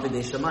adam, not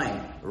bidei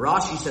shamayim.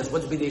 Rashi says,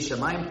 what's bidei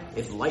shamayim?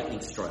 If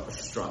lightning struck.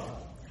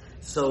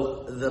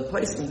 So the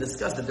Poskim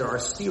discuss that there are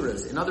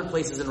stiras. In other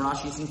places in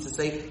Rashi, it seems to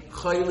say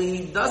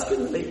chayli does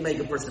make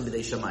a person bidei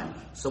shamayim.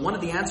 So one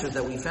of the answers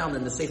that we found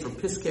in the Sefer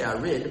Piskei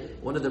Arid,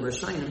 one of the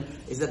Rishonim,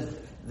 is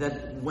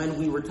that when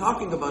we were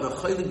talking about a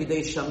chayli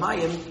bidei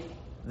shamayim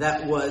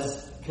that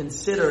was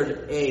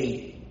considered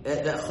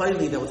that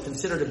chayli that was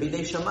considered a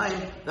bidei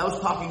shamayim, that was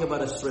talking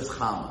about a sris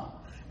chama.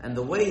 And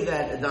the way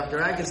that Dr.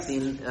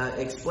 Agustin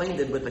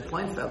explained it with the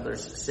Klinefelter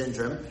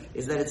syndrome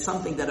is that it's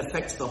something that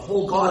affects the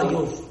whole body.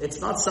 It's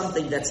not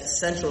something that's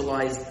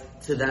centralized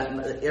to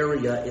that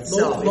area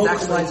itself.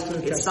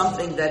 It's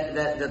something that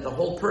the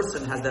whole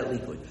person has that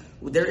liquid.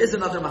 There is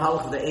another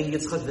mahalach of the Ein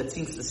Yitzchak that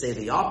seems to say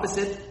the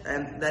opposite,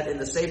 and that in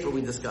the Sefer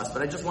we discussed.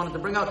 But I just wanted to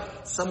bring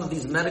out some of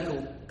these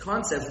medical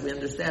concepts. We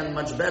understand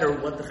much better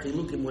what the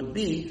chilukim would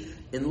be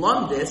in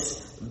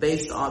Lumdis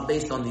based on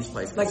these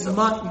places. Like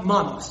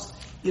mumps.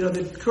 You know,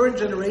 the current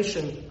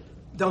generation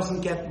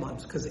doesn't get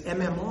mumps because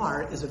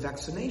MMR is a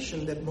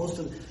vaccination that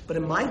but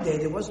in my day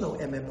there was no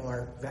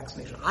MMR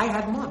vaccination. I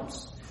had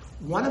mumps.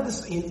 One of the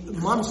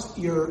mumps,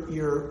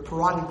 your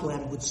parotid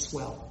gland would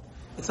swell.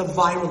 It's a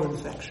viral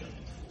infection.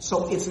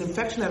 So it's an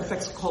infection that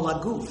affects kol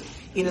haguf.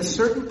 In a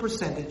certain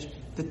percentage,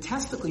 the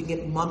testicle, you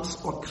get mumps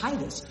or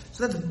chitis.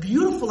 So that's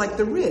beautiful, like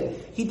the rib.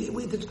 He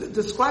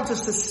describes a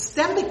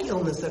systemic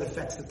illness that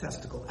affects the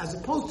testicle, as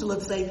opposed to,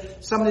 let's say,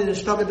 somebody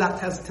that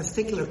has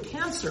testicular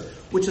cancer,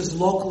 which is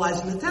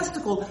localized in the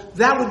testicle.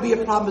 That would be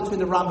a problem between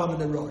the Rambam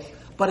and the Rosh.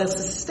 But a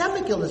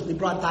systemic illness, we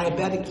brought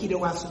diabetic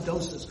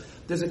ketoacidosis.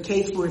 There's a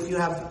case where if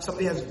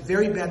somebody has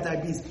very bad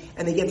diabetes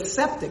and they get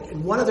septic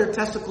and one of their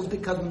testicles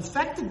becomes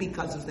infected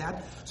because of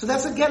that. So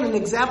that's again an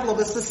example of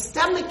a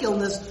systemic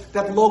illness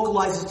that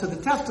localizes to the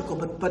testicle,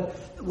 but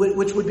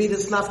which would be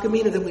this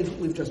nafkamina that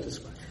we've just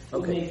described.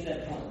 Okay. Who makes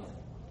that point?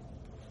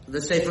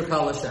 The Sefer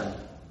Kal Hashem.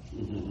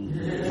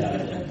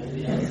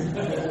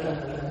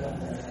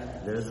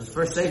 There's the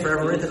first Sefer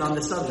ever written on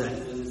the subject.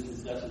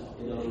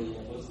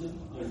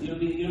 You're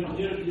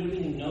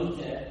being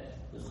noted.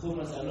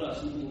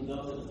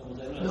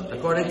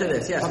 According to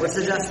this, yes, we're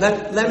suggesting.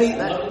 Let me.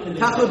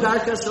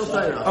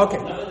 Okay,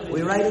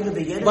 we write in the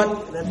beginning.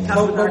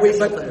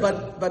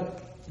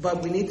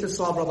 But we need to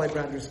solve Rabbi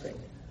Brander's thing.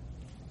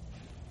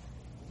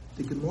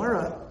 The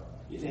Gemara.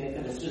 You think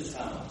that it's just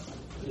sound.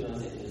 You don't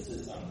think it's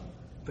just sound.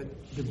 But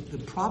the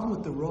problem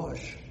with the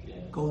Rosh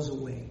goes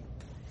away.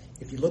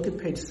 If you look at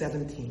page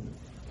 17,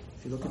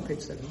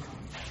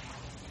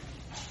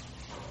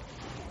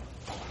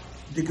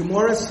 the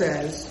Gemara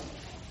says,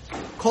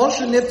 Kol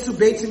sheniftu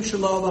beitzim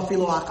shelo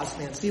v'afilo achas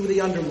man. See with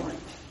the underline.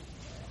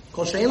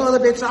 Kol she'ein lo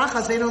lebeitz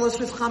achas ein lo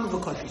l'shris chama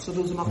v'kosher. So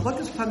there was a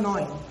machlokes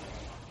tanoim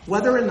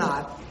whether or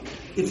not,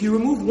 if you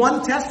remove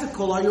one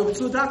testicle, are you a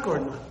tzedakah or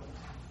not?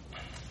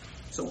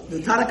 So the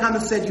Tanakhama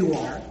said you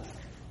are,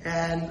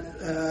 and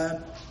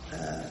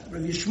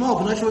Rav Yishmael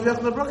B'nai Shel Rav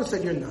Yochanan Broka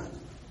said you're not.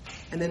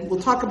 And then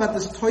we'll talk about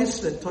this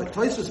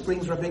Tosfos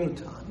brings Rabbeinu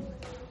Tam,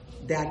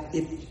 that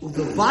if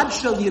the vad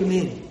shel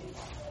yamin,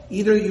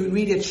 either you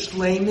read it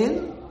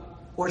shleimin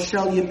or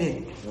shel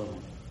yamin.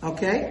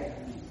 Okay?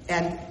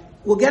 And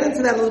we'll get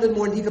into that a little bit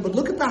more in detail, but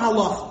look at the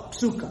halach,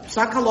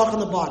 psak halach on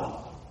the bottom.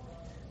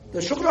 The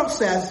Shulchan Aruch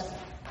says,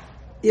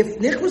 if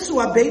nichvasu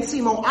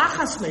abeitzim o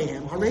achas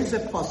mehem, harei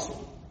zeh pasul.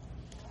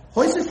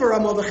 Hoysef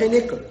ramo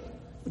v'cheinikr.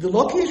 The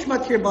lokish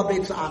matir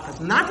ba'beitz achas.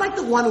 Not like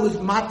the one who is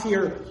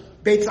matir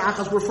beitz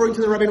achas, referring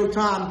to the Rabbeinu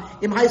Tam,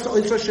 im haisa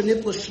oisra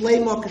shenitla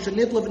shleima,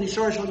 kashenitla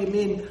v'nishar shel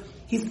yamin.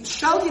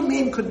 Shel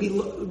yamin could be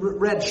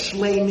read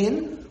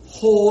shleimin,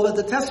 whole, that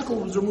the testicle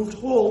was removed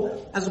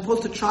whole, as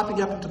opposed to chopping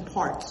it up into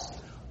parts.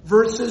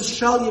 Versus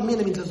shel yamin,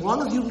 it means as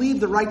long as you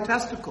leave the right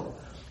testicle,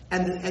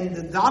 and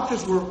the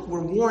doctors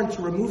were warned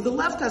to remove the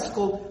left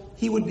testicle,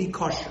 he would be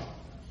kosher.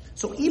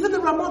 So even the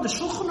Ramah, the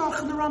Shulchan Aruch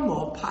and the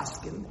Ramah,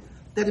 paskin,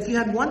 that if you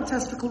had one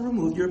testicle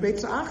removed, you're a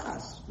beitz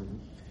achas.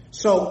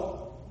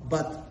 So,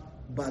 but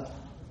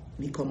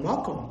mikom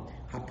makom,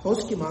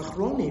 haposkim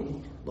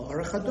achronim,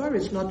 la'arach hador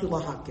is not to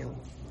lahakel.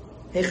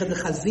 Hecha de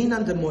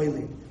chazinan de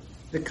moilim.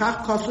 The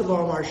kach kosu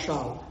lo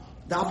marshal.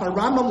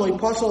 Rambam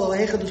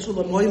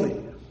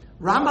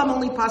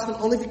only passes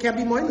only if you can't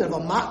be moiled.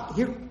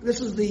 Here, this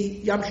is the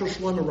Yam Shel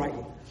Shlomo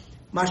writing.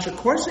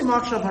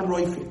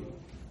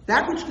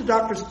 That which the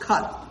doctors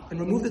cut and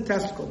remove the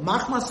testicle.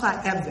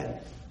 Machmasa even.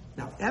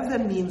 Now,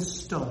 even means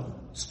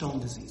stone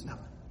disease. Now,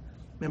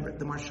 remember,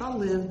 the Marshal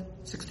lived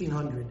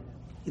 1600.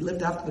 He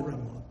lived after the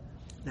Rambam.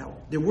 Now,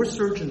 there were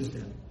surgeons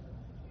then.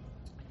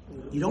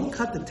 You don't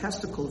cut the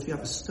testicle if you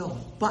have a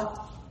stone, but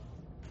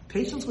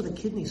patients with a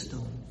kidney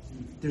stone,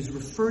 there's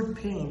referred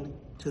pain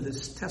to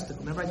this testicle.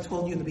 Remember I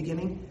told you in the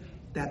beginning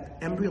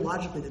that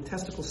embryologically the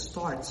testicle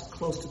starts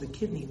close to the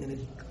kidney, then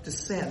it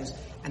descends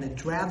and it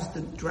drags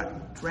the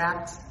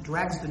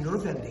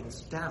nerve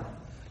endings down.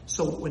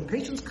 So when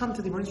patients come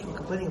to the emergency room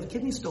complaining of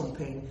kidney stone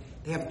pain,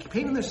 they have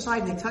pain on their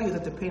side and they tell you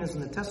that the pain is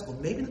in the testicle.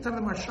 Maybe in the time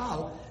of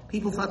Marshal,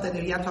 people thought that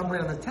you had to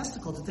operate on the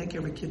testicle to take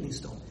care of a kidney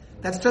stone.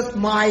 That's just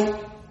my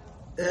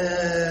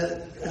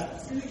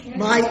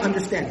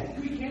understanding.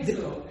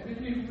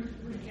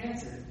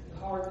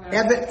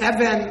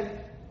 Evan,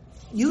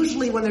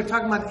 usually when they're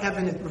talking about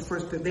Evan, it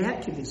refers to, they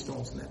had kidney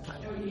stones in that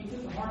time. No, he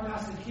took the hard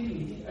mass of the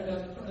kidney,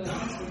 the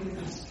hospital,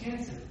 it's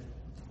cancer.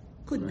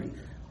 Could be.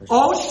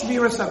 Oh,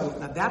 Shvira Sagut.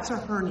 Now that's a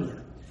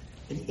hernia,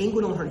 an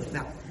inguinal hernia.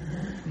 Now,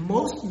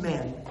 most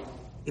men,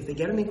 if they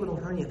get an inguinal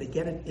hernia, they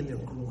get it in their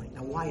groin.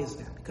 Now why is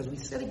that? Because we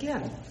said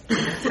again, the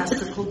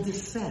testicle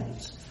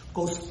descends,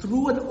 goes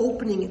through an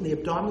opening in the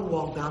abdominal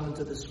wall down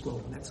into the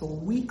scrotum. That's a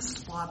weak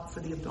spot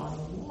for the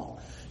abdominal wall.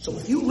 So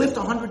if you lift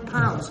 100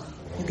 pounds,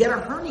 you get a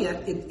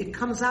hernia, it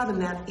comes out in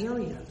that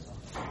area.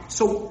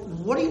 So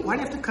why do you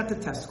have to cut the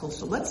testicle?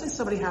 So let's say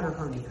somebody had a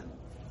hernia,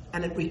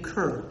 and it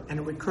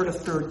recurred a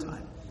third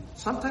time.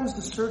 Sometimes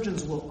the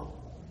surgeons will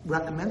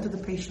recommend to the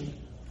patient,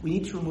 we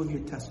need to remove your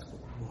testicle.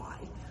 Why?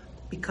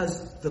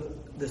 Because the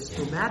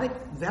stomatic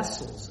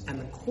vessels and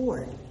the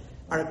cord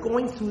are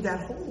going through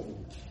that hole.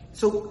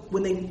 So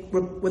when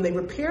they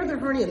repair the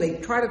hernia and they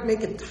try to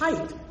make it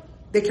tight,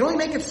 they can only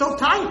make it so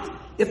tight.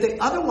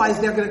 Otherwise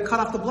they're going to cut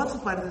off the blood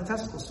supply to the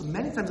testicle. So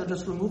many times they'll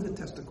just remove the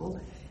testicle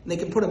and they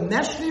can put a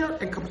mesh there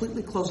and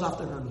completely close off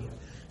the hernia.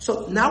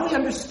 So now we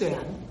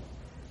understand.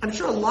 I'm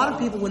sure a lot of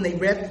people when they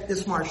read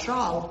this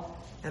Marshal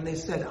and they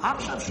said,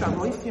 Akshav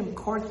Sharoifim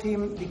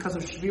Kortim because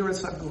of Shvira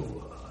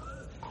Sagu.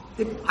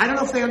 I don't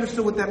know if they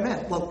understood what that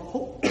meant.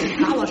 Well, in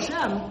Kal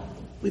Hashem,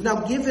 we've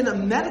now given a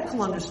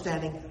medical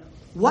understanding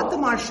what the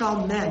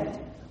Marshal meant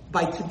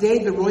by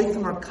today the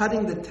Roifim are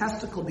cutting the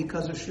testicle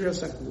because of Shvira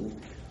Sagu.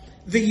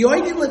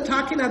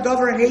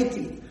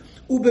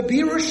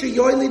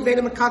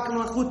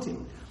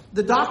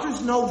 The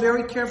doctors know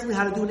very carefully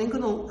how to do an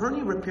inguinal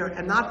hernia repair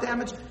and not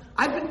damage.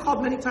 I've been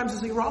called many times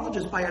as a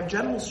urologist by a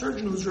general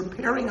surgeon who's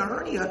repairing a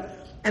hernia,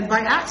 and by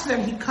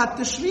accident he cut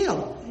the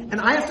shvil, and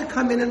I have to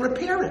come in and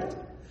repair it.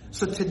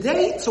 So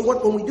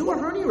when we do a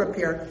hernia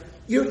repair,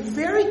 you're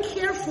very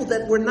careful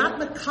that we're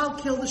not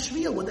mekalkel the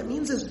shvil. What that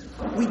means is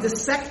we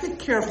dissect it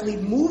carefully,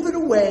 move it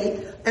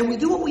away, and we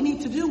do what we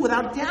need to do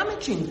without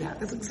damaging that.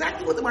 That's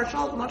exactly what the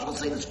Marshal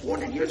said this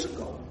 400 years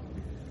ago.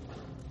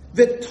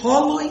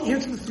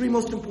 Here's the three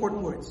most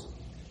important words.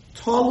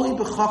 Talui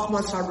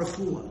b'chachmas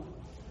ha'refuah.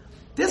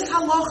 This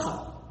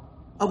halacha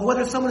of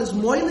whether someone is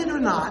moiled or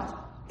not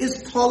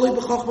is talui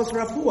b'chachmas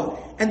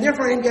ha'refuah. And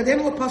therefore, in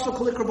Yadenu l'pasol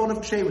kol ikrabon of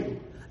ksherim.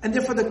 And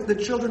therefore the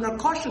children are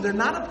kosher, they're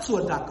not up to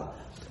a daka.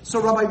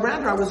 So Rabbi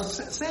Brander, I was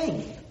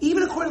saying,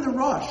 even according to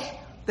Rosh,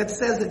 that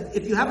says that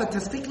if you have a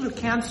testicular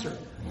cancer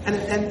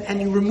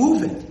and you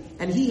remove it,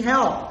 and he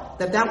held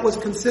that was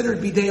considered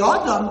bidei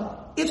adam,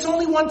 it's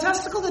only one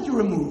testicle that you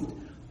removed.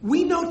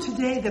 We know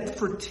today that the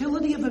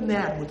fertility of a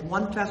man with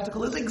one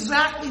testicle is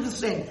exactly the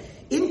same.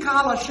 In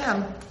Kal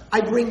Hashem,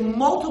 I bring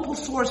multiple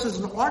sources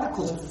and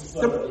articles.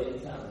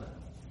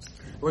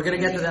 We're going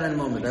to get to that in a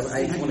moment.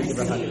 I just want to give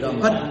a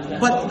hug.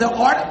 But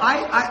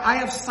I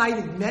have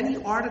cited many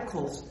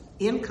articles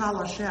in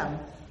Kal Hashem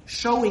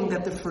showing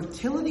that the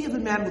fertility of a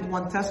man with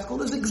one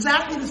testicle is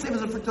exactly the same as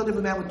the fertility of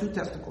a man with two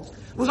testicles.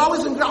 It was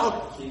always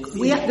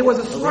there was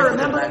a slur.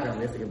 Remember,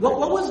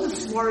 what was the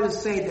slur to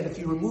say that if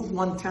you remove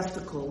one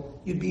testicle,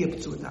 you'd be a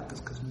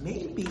psuadakas? Because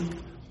maybe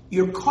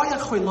your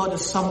koyach choilod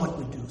is somewhat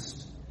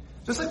reduced.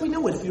 Just like we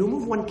know it, if you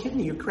remove one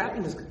kidney, your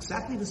creatinine is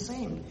exactly the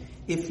same.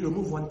 If you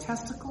remove one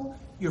testicle,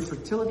 your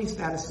fertility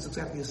status is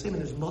exactly the same,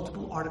 and there's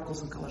multiple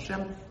articles in Kal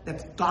Hashem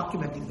that's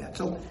documenting that.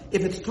 So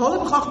if it's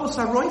Toleh B'chachmos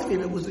HaRoifim,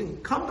 it was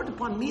incumbent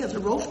upon me as a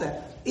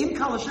Rofeh in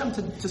Kal Hashem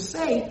to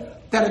say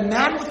that a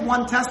man with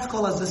one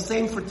testicle has the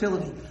same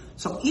fertility.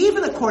 So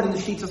even according to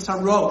Shita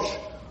Sarosh,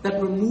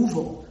 that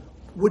removal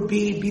would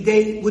be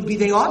Bidei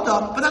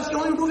Adam, but that's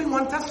only removing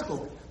one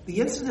testicle. The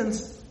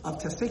incidence of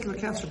testicular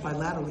cancer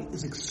bilaterally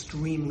is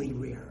extremely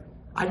rare.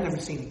 I've never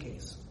seen a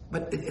case.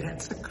 But it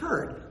has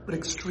occurred, but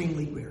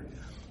extremely rare.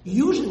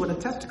 Usually when a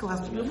testicle has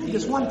to be removed,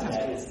 there's one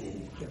testicle.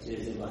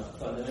 There's a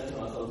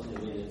fundamental muscle to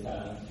the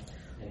time,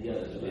 and the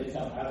other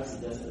time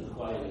obviously doesn't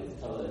require you to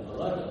tell it a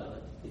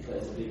lot,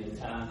 because the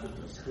time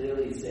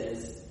clearly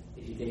says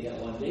if you take out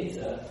one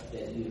beta,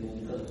 then you're going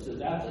to become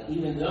tzedakah,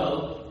 even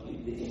though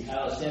in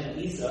Kal Hashem and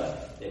Isa,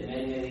 that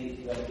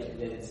many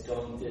that's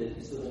going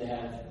to still going to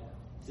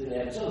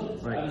have children.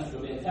 Right.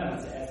 Obviously, it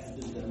has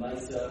to do with the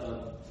Maisa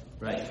of.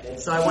 Right.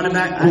 So I want to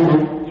back.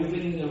 You're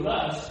bringing the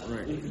rush.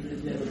 Right.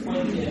 The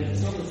point here, the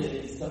Solas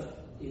is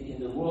in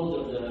the world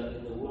of the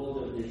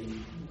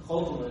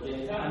Chotim of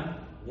Benethan,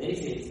 they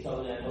say it's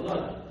totally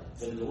Akolon.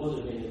 So in the world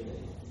of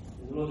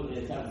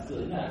Benethan, it's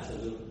really not. So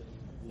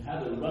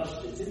how the rush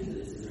that's into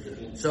this is a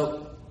different.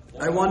 So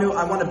I want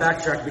to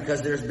backtrack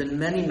because there's been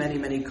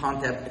many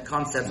concepts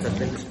that have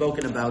been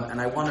spoken about, and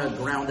I want to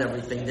ground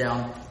everything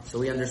down so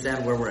we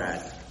understand where we're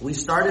at. We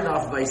started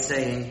off by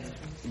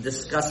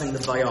discussing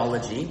the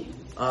biology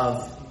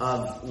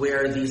of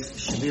where these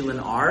shvilin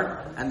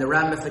are, and the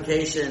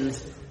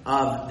ramifications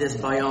of this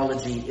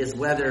biology is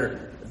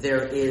whether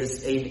there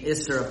is an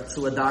isser of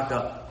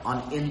tzedakah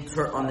on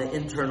the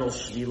internal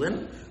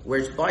shvilin,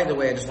 which, by the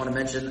way, I just want to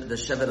mention, the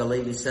Shevet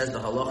HaLevi says the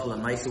halacha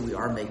l'maisa we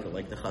are making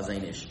like the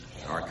Chazon Ish.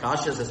 There are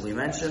kashas, as we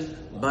mentioned,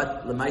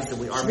 but l'maisa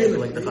we are making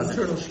like the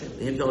Chazon Ish.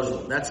 The internal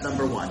shvilin. That's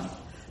number one.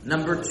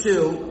 Number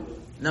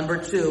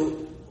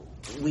two,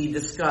 we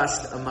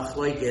discussed a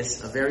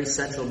machlokes, a very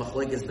central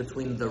machlokes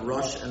between the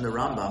Rosh and the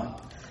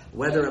Rambam,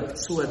 whether a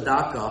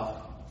psuadaka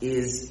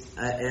is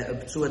a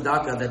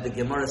psuadaka that the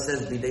Gemara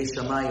says bidei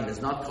shamayim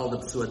is not called a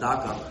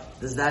psuadaka.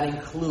 Does that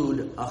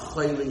include a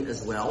chayli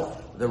as well?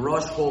 The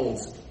Rosh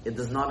holds it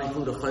does not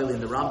include a chayli,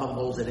 and the Rambam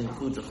holds it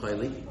includes a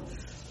chayli.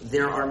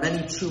 There are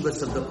many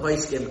tshuvas of the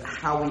poskim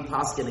how we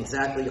paskin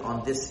exactly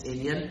on this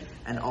inyan,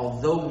 and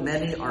although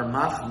many are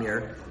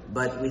machmir,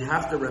 but we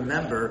have to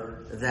remember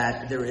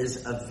that there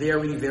is a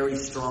very, very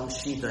strong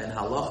shita in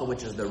halacha,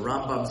 which is the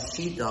Rambam's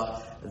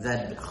shita,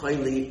 that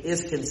chayli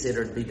is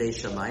considered bidei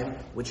shamayim,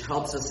 which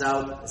helps us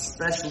out,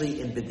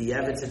 especially in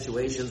b'diavad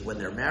situations when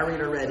they're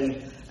married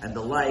already and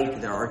the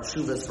like. There are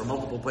tshuvas from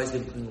multiple places,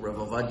 including Rav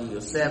Ovadia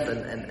Yosef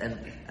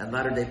and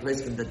latter day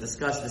poskim that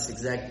discuss this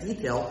exact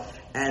detail.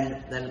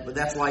 And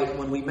that's why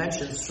when we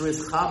mention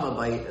Sris Chama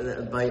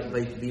by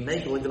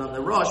Bimei on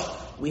the Rosh,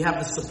 we have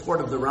the support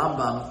of the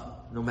Rambam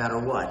no matter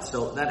what.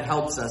 So that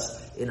helps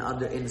us in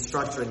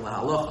structuring la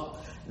halacha.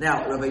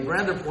 Now, Rabbi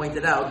Brander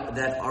pointed out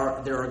that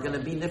there are going to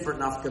be different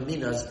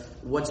nafkaminas.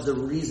 What's the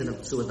reason of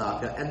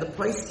tzedakah? And the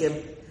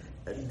poskim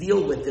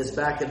deal with this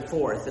back and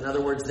forth. In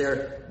other words,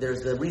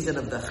 there's the reason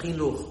of the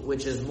chinuch,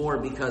 which is more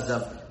because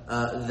of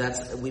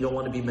we don't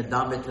want to be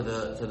medamit to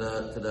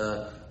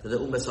the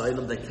Umas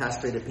Ha'olam that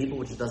castrated people,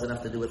 which doesn't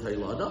have to do with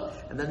Haylada.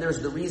 And then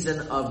there's the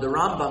reason of the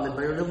Rambam and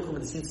Meir Nivkum,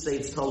 and it seems to say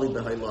it's totally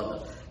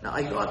b'Haylada. Now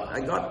I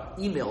got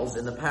emails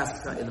in the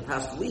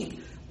past week.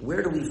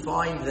 Where do we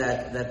find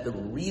that the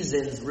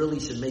reasons really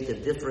should make a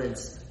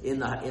difference in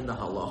the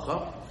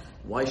halacha?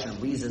 Why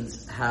should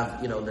reasons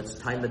have, that's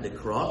time of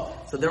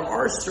dekra? So there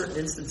are certain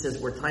instances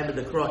where time of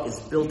dekra is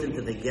built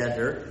into the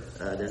gather.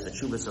 There's a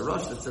Chuvas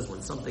Arosh that says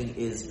when something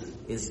is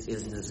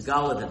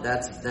nizgala,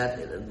 that's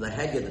the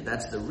heged,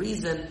 that's the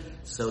reason.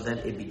 So then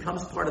it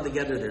becomes part of the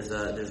gather. There's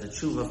a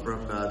tshuva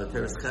from the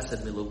Teres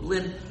Chesed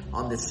Milublin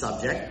on this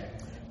subject.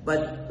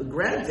 But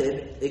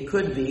granted, it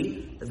could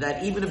be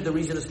that even if the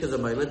reason is because of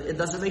Mailid, it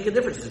doesn't make a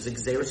difference. It's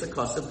Xeris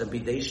Akasov, the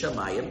Bidei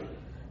Shamayim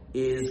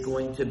is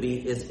going to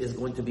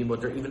be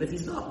mutter even if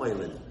he's not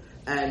Mailid.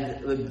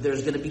 And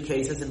there's going to be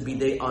cases in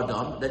Bidei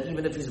Adam that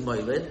even if he's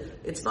Mailid,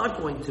 it's not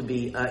going to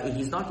be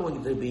he's not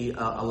going to be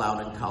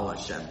allowed in Kal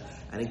Hashem.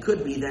 And it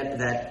could be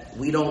that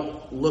we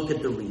don't look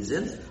at the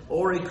reasons,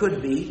 or it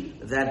could be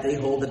that they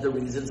hold that the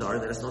reasons are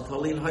that it's not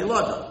totally in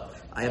Haylada.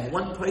 I have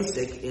one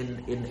posik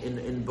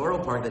in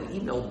Borough Park that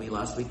emailed me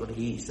last week when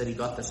he said he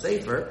got the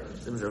sefer.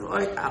 It was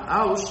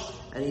Aush,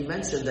 and he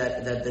mentioned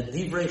that the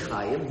Divrei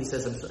Chaim. He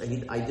says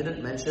I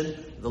didn't mention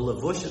the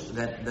levush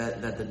that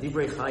the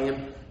Divrei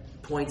Chaim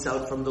points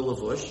out from the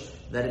levush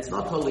that it's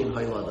not totally in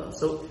Haylada.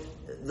 So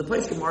the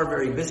poskim are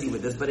very busy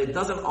with this, but it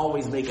doesn't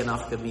always make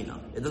enough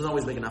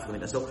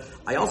kamina. So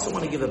I also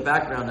want to give a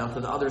background now to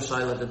the other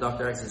shaila that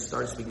Dr. Axel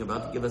started speaking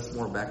about to give us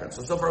more background.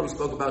 So far we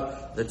spoke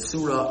about the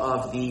tzura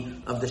of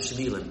the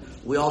shvilin.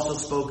 We also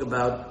spoke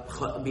about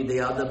bidei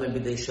adam and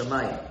bidei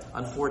shamayim.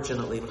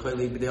 Unfortunately, in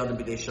bidei adam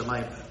bidei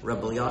shamayim,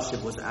 Rabbi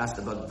Yashiv was asked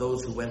about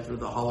those who went through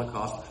the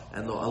Holocaust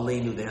and the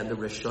Aleinu. They had the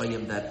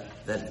Rishoyim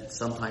that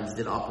sometimes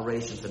did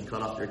operations and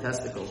cut off their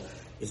testicles.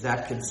 Is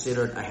that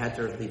considered a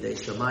heter of bidei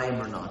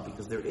shamayim or not?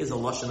 Because there is a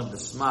lashon of the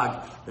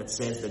smag that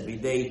says that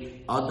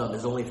bidei adam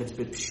is only if it's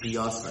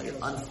b'pshiyasai.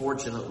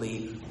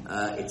 Unfortunately,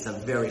 it's a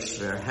very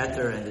shver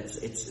heter, and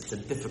it's a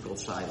difficult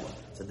shaila.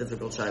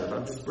 But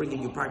I'm just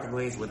bringing you practical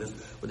ways with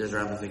this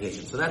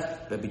ramification. So that's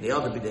bidei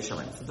adam, bidei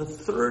shamayim. So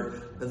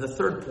the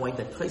third point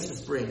that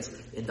Tosfos brings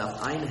in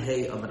Daf Ein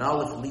Hey Amud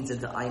Aleph leads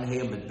into Ein Hey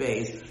Amud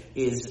Beis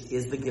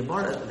is the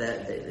Gemara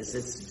that it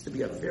seems to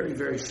be a very,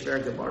 very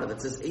shver Gemara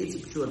that says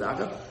Eitz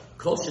Pshuadaka.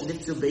 So it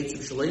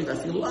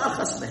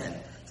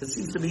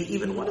seems to be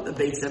even one of the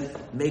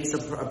beitzim makes a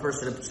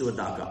person a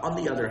psuadaka. On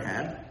the other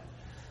hand,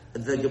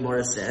 the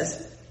Gemara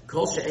says,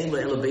 it's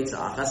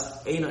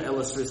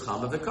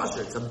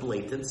a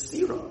blatant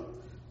stira,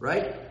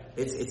 right?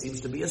 it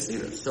seems to be a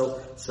sira. So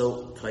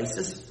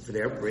Taisus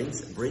there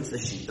brings the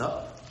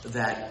shita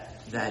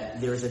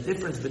that there is a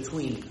difference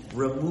between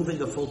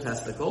removing a full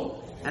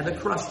testicle and a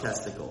crushed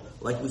testicle.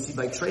 Like we see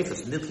by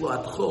Trefus, nitlu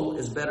atchol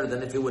is better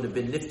than if it would have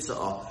been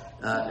niftza'ah.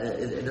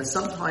 And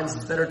sometimes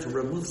it's better to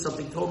remove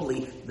something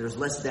totally. There's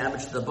less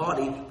damage to the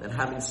body than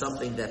having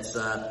something that's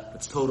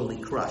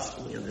totally crushed.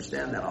 We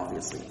understand that,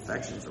 obviously,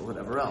 infections or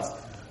whatever else.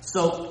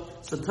 So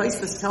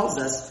Tosfos tells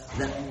us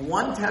that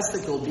one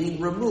testicle being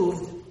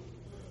removed,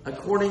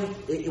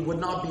 it would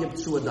not be a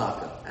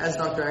psuadaka. As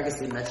Dr.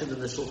 Agassi mentioned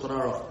in the Shulchan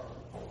Aruch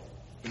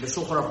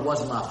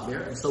was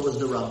machmir, and so was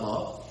the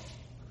Ramah.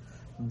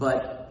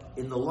 But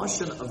in the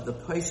lashon of the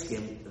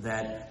Poskim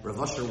that Rav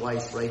Asher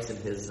Weiss writes in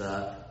his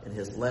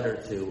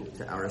letter to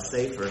our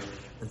Sefer,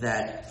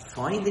 that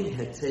finding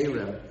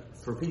heterim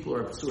for people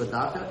who are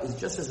psuadaka is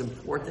just as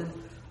important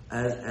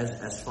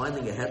as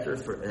finding a heter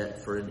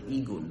for an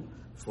igun,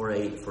 for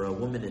a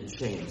woman in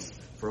chains,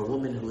 for a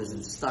woman who is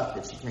stuck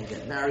that she can't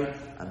get married.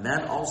 A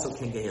man also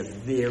has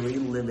very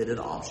limited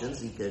options.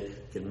 He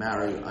could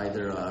marry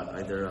either a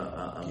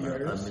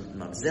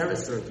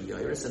mamzeris or a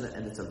giyaris,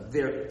 and it's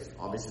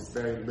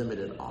very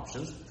limited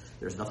options.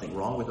 There's nothing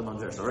wrong with the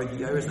mamzeris or a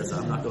giyaris.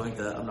 I'm not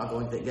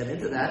going to get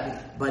into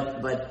that,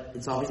 but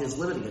it's obviously it's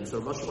limiting. And so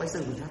Rosh Hashanah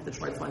says we have to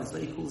try to find as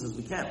many tools as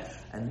we can,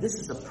 and this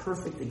is a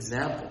perfect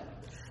example.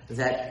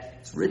 That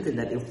it's written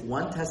that if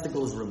one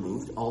testicle is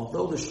removed,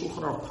 although the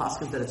Shulchan Aruch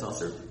paskins that it's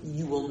usher,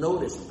 you will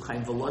notice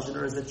Chaim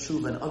Volozhiner is a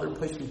tshuva and other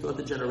places throughout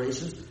the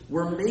generations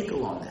were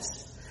makel on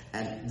this.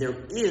 And there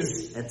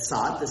is a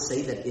tzad to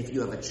say that if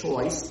you have a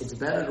choice, it's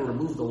better to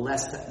remove the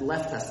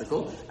left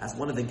testicle, as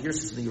one of the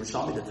girsos of the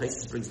Yerushalmi that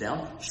Tosfos brings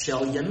down,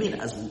 shel yamin,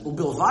 as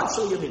ubilvad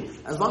shel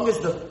yamin, as long as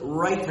the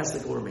right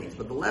testicle remains.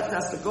 But the left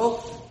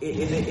testicle,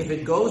 if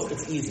it goes,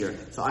 it's easier.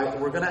 So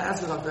we're going to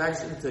ask Dr.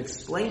 Agassi to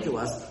explain to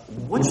us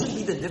what should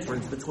be the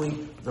difference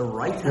between the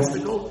right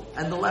testicle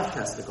and the left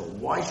testicle.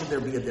 Why should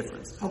there be a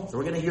difference? So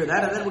we're going to hear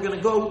that, and then we're going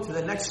to go to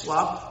the next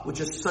slot, which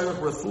is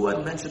Sarach Refuah,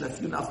 and mention a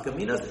few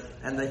nafkaminas,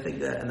 and I think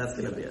that's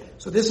going to be it.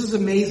 So this is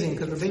amazing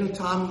because Rabbeinu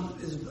Tam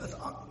is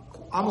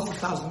almost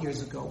 1,000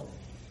 years ago.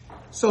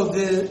 So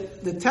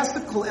the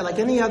testicle, like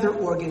any other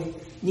organ,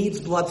 needs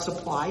blood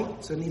supply.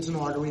 So it needs an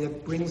artery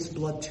that brings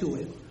blood to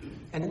it,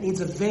 and it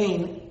needs a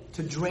vein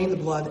to drain the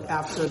blood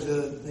after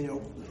the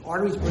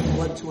arteries bring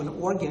blood to an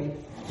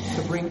organ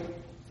to bring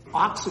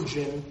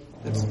oxygen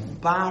that's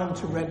bound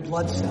to red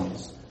blood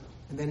cells.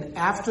 And then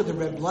after the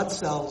red blood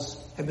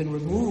cells have been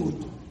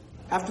removed,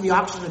 after the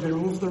oxygen has been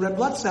removed from the red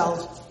blood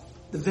cells,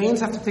 the veins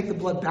have to take the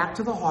blood back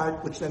to the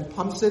heart, which then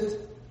pumps it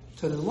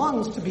to the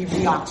lungs to be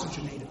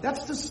reoxygenated.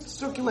 That's the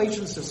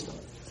circulation system.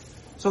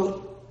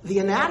 So the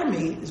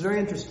anatomy is very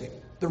interesting.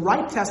 The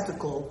right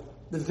testicle,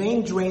 the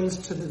vein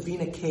drains to the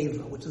vena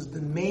cava, which is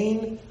the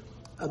main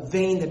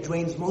vein that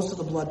drains most of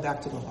the blood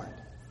back to the heart.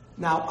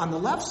 Now, on the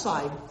left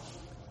side,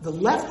 the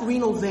left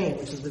renal vein,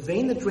 which is the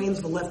vein that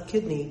drains the left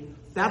kidney,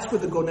 that's where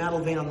the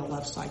gonadal vein on the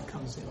left side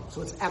comes in.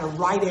 So it's at a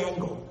right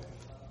angle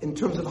in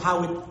terms of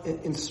how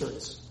it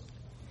inserts.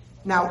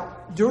 Now,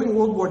 during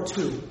World War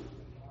II,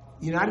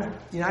 the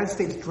United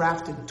States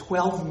drafted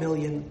 12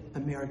 million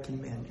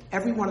American men.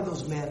 Every one of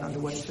those men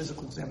underwent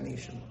physical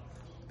examination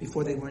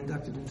before they were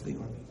inducted into the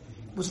Army.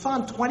 It was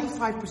found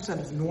 25%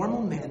 of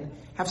normal men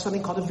have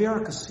something called a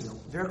varicocele.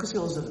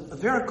 Varicocele is a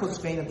varicose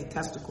vein of the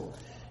testicle.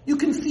 You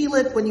can feel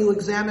it when you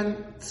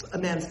examine a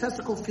man's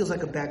testicle. It feels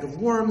like a bag of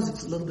worms.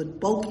 It's a little bit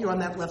bulkier on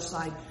that left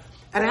side.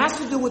 And it has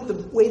to do with the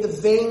way the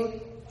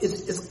vein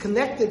is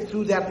connected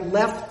through that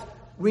left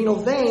renal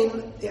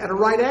vein at a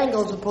right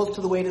angle as opposed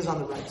to the way it is on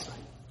the right side.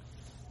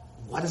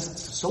 What is it?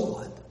 So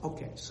what?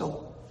 Okay,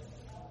 so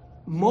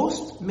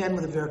most men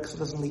with a varicose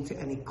doesn't lead to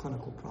any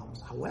clinical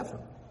problems. However,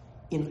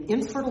 in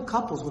infertile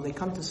couples, when they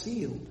come to see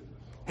you,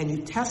 and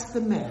you test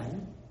the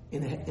man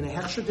in a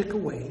hechsher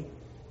way,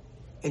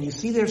 and you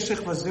see their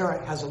shechva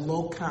zera has a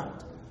low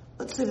count.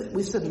 Let's say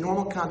we said the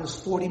normal count is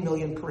 40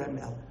 million per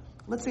ml.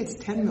 Let's say it's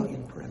 10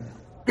 million per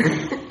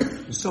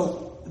ml.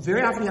 So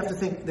very often you have to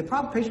think, the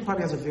patient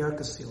probably has a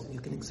varicocele. You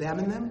can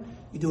examine them,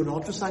 you do an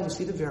ultrasound, you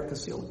see the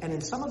varicocele, and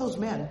in some of those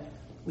men,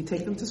 we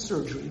take them to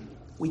surgery,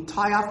 we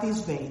tie off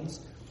these veins,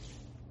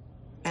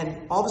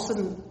 and all of a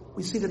sudden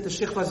we see that the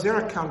shechva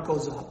zera count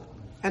goes up.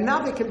 And now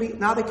they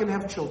can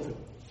have children.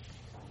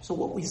 So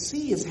what we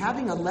see is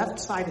having a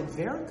left-sided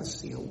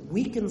varicocele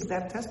weakens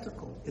that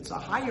testicle. It's a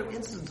higher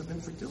incidence of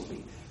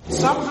infertility.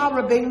 Somehow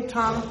Rabbeinu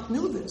Tam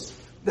knew this,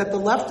 that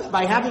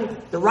by having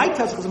the right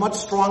testicle is a much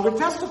stronger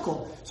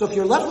testicle. So if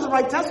you're left with the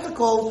right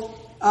testicle,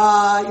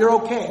 you're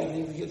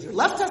okay. If your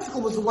left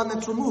testicle was the one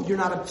that's removed, you're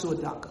not a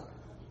psuadaka.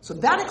 So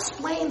that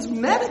explains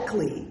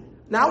medically.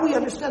 Now we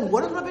understand,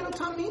 what does Rabbeinu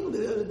Tam mean?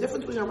 The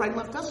difference between a right and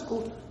left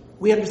testicle.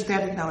 We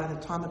understand it now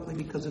anatomically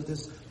because of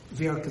this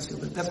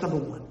varicocele. That's number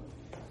one.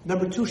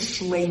 Number two,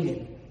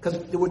 shleimin. Because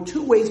there were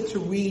two ways to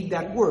read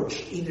that word.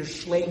 Either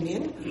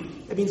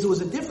shleimin, it means there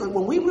was a different,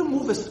 when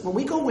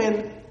we go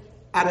in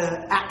at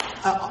an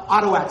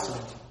auto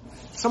accident,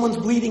 someone's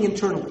bleeding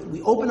internally,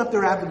 we open up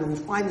their abdomen, we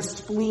find the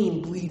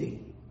spleen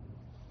bleeding.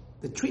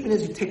 The treatment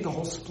is you take the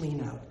whole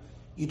spleen out.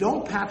 You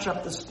don't patch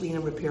up the spleen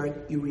and repair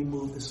it, you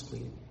remove the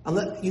spleen.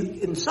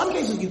 In some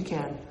cases you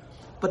can,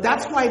 but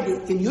that's why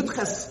in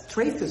Yudches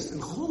Trefus,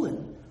 in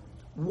Chulin,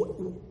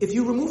 if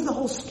you remove the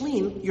whole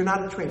spleen, you're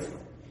not a trefa.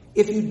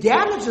 If you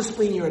damage the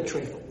spleen, you're a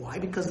trefa. Why?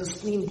 Because the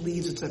spleen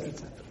bleeds, etc.,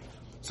 etc.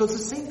 So it's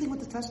the same thing with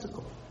the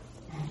testicle.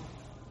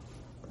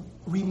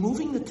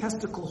 Removing the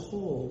testicle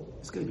whole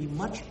is going to be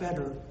much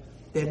better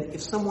than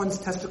if someone's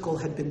testicle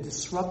had been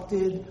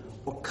disrupted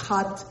or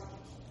cut.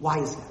 Why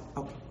is that?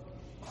 Okay.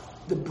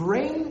 The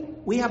brain,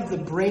 we have the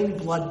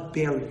brain-blood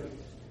barrier.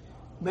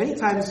 Many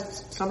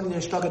times somebody in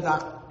a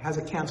Shtagadak has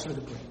a cancer of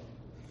the brain.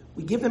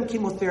 We give them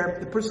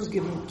chemotherapy, the person's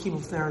given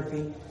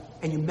chemotherapy,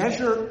 and you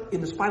measure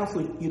in the spinal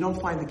fluid, you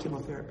don't find the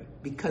chemotherapy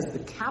because the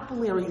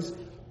capillaries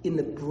in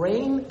the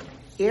brain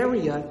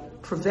area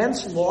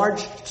prevents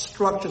large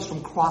structures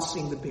from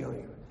crossing the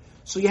barrier.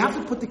 So you have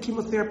to put the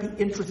chemotherapy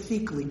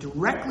intrathecally,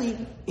 directly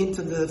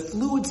into the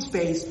fluid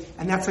space,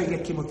 and that's how you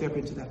get chemotherapy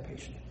into that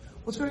patient.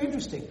 What's very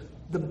interesting,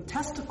 the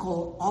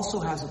testicle also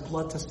has a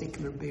blood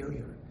testicular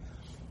barrier,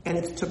 and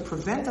it's to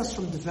prevent us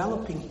from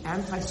developing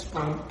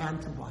anti-sperm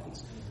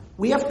antibodies.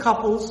 We have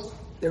couples,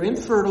 they're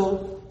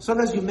infertile,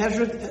 sometimes you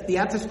measure the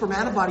anti-sperm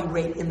antibody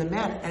rate in the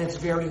man, and it's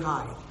very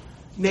high.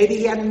 Maybe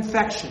he had an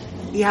infection,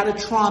 he had a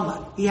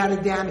trauma, he had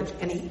a damage,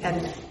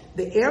 and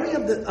the area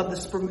of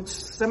the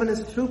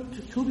seminous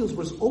tubules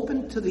was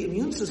open to the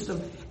immune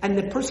system, and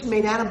the person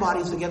made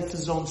antibodies against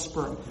his own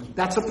sperm.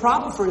 That's a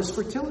problem for his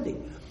fertility.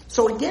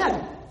 So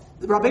again,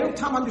 the Rabbeinu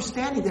Tam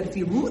understanding that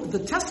if the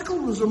testicle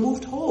was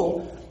removed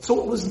whole,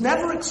 so it was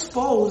never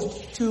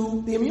exposed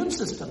to the immune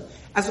system.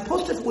 As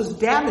opposed to if it was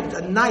damaged,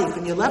 a knife,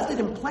 and you left it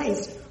in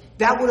place,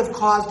 that would have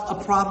caused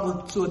a problem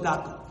with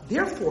suadaka.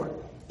 Therefore,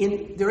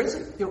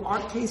 there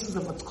are cases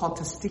of what's called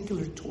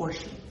testicular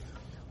torsion,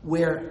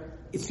 where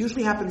it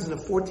usually happens in a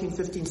 14,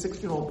 15,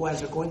 16-year-old boy as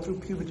they're going through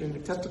puberty and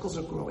their testicles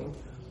are growing,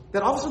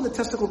 that all of a sudden the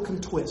testicle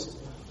can twist.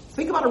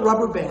 Think about a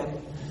rubber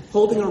band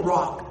holding a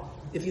rock.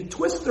 If you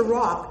twist the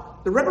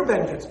rock, the rubber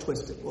band gets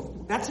twisted.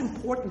 Well, that's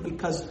important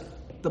because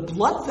the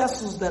blood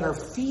vessels that are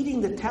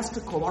feeding the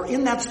testicle are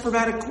in that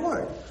spermatic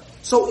cord.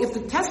 So if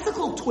the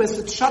testicle twists,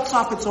 it shuts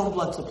off its own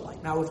blood supply.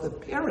 Now, if the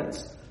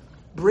parents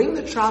bring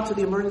the child to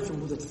the emergency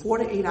room within 4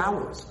 to 8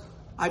 hours,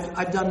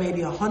 I've done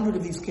maybe 100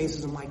 of these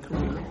cases in my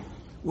career,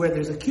 where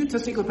there's acute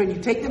testicular pain,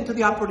 you take them to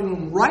the operating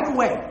room right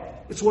away.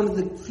 It's one of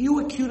the few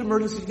acute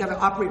emergencies you got to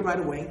operate right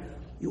away.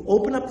 You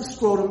open up the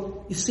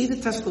scrotum, you see the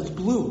testicle, it's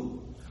blue.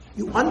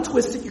 You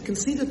untwist it, you can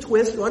see the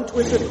twist, you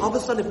untwist it, and all of a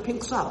sudden it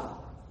pinks up.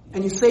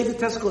 And you save the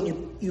testicle,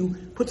 and you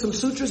put some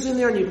sutures in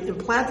there, and you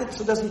implant it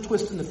so it doesn't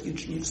twist in the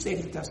future, and you've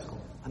saved the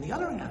testicle. On the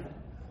other hand,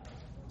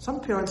 some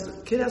parents,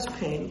 the kid has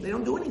pain, they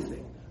don't do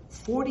anything.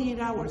 48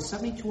 hours,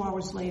 72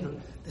 hours later,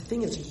 the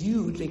thing is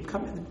huge, they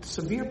come in,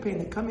 severe pain,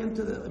 they come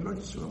into the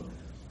emergency room,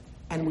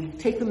 and we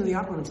take them to the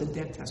operating room, it's a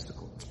dead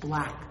testicle. It's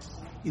black.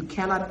 You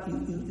cannot,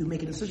 you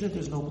make a decision if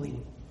there's no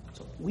bleeding.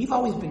 So we've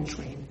always been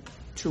trained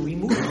to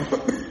remove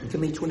it. It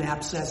can lead to an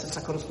abscess, a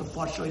sakoros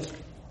nefashos.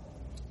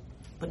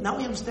 But now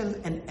we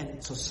understand,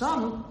 and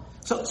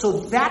so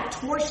that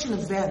torsion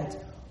event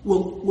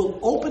will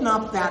open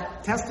up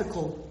that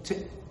testicle to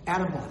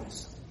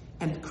antibodies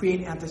and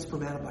create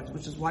anti-sperm antibodies,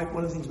 which is why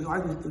one of the things we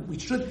argue that we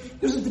should,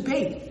 there's a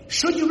debate.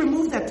 Should you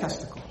remove that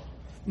testicle?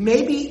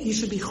 Maybe you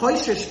should be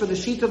choishish for the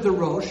sheet of the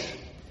Rosh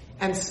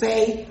and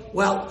say,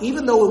 well,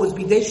 even though it was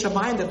bidei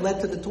shamayim that led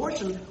to the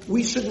torsion,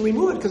 we shouldn't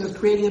remove it because it's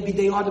creating a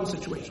bidei adam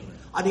situation.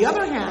 On the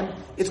other hand,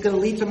 it's going to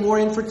lead to more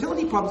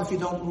infertility problems if you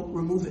don't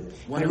remove it.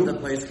 One of the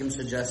poskim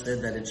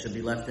suggested that it should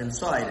be left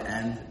inside,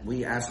 and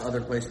we asked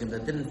other poskim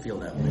that didn't feel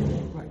that way.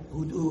 Right,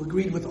 who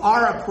agreed with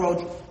our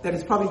approach that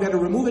it's probably better to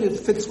remove it. It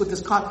fits with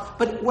this concept.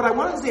 But what I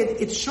want to say,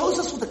 it shows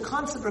us what the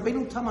concept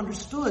Rabbeinu Tam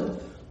understood.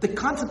 The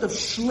concept of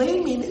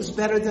shleimin is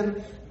better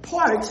than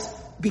parts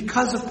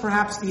because of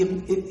perhaps the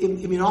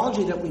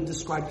immunology that we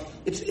described.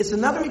 It's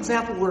another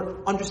example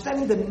where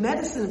understanding the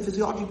medicine and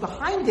physiology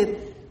behind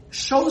it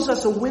shows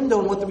us a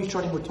window in what the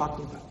Rishonim were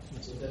talking about.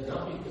 So that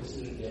not be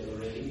considered dead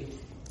already?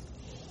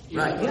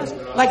 Right, yes.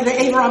 Like the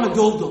Avraham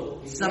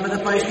Aduldul. Some of the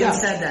poskim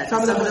said that.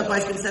 Some of the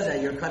poskim said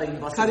that. You're cutting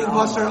basar. Cutting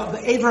basar of the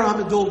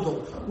Avraham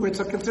Aduldul, where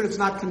it's considered it's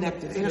not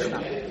connected.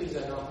 Medically, is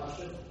that not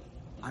partial?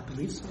 I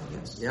believe so,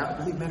 yes. Yeah. I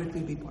believe medically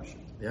it'd be partial.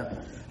 Yeah.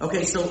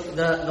 Okay, so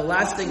the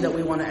last thing that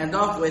we want to end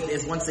off with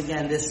is once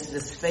again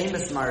this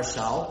famous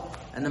Marshal,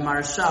 and the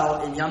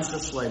Marshal in Yam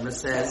Shlomo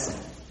says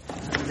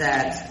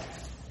that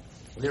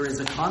there is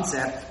a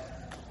concept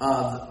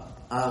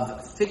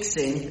of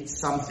fixing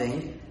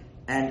something,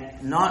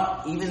 and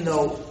not even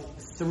though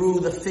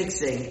through the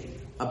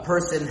fixing a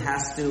person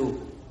has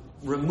to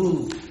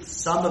remove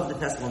some of the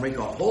testicle and make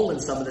a hole in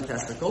some of the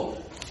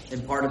testicle,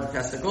 in part of the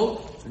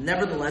testicle.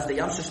 Nevertheless, the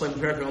Yam Shlomo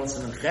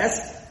Perek and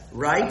Ches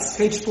writes,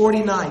 page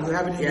 49. You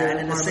have it in and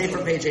in the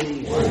Sefer page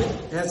 81.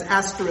 It has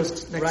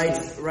asterisks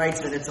next to it.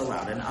 Writes that it's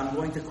allowed, and I'm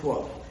going to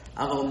quote.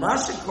 אבל מה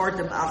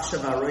שקורתם עכשיו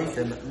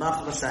הרויתם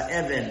מחבס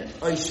האבן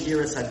או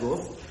שבירת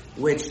הגוף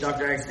which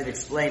Dr. X did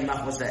explain,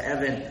 Machmas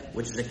Evan,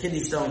 which is a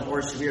kidney stone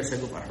or Shavir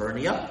Seguf, a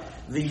hernia.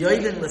 The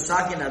Yoidin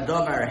L'sakin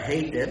Adavar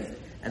Hated,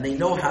 and they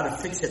know how to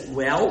fix it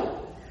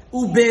well.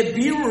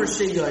 Ubebirur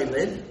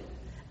Sheyoilid,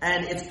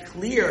 and it's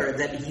clear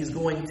that he's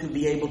going to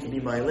be able to be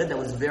Mailid. That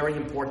was very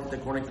important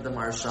according to the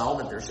Marshal,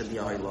 that there should be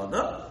a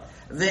Hailada.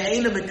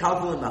 Ve'ena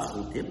mekalkul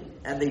machutim,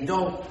 and they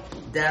don't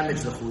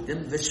damage the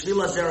chutim.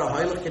 V'shvila zera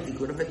haylach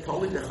ketikuna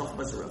v'toli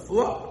v'chachmas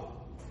refuah.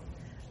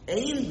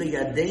 Ein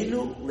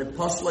b'yadeinu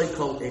leposloi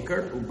kol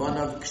ikar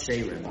ubanav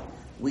ksherim.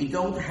 We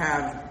don't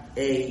have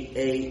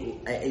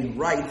a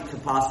right to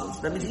postle.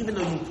 So that means even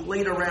though you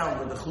played around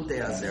with the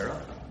chutei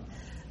azera,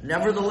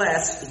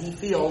 nevertheless,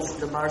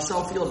 the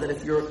Marshal feels that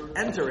if you're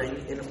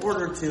entering in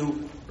order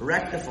to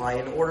rectify,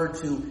 in order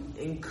to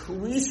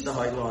increase the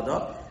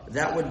haylada,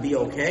 that would be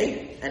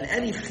okay, and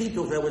any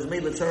chituv that was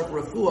made l'tzarech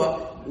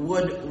refuah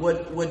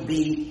would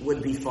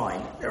be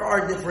fine. There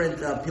are different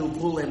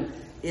pilpulim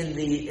in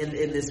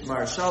this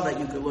marshal that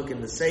you could look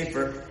in the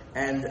sefer,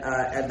 and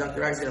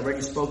Dr. Axel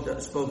already spoke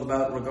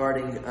about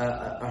regarding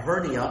a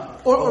hernia,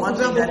 or for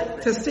example,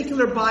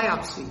 testicular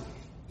biopsy.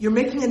 You're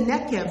making a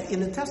nekev in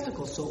the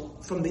testicle, so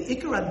from the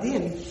ikar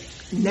adin,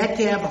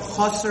 nekev, a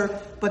chaser,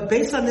 but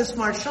based on this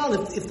marshal,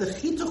 if the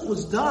chituch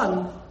was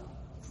done.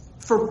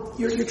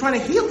 You're trying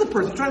to heal the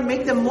person, you're trying to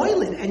make them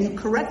moilin, and you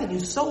correct it, you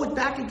sew it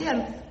back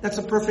again. That's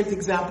a perfect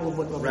example of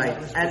what.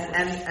 Right,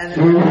 and a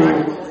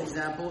practical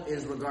example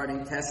is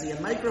regarding tessi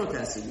and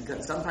micro-tessi,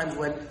 because sometimes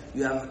when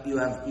you have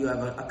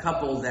a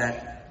couple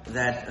that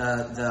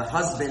the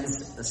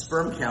husband's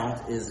sperm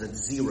count is at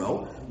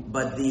 0,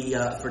 but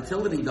the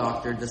fertility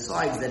doctor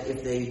decides that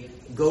if they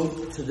go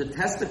to the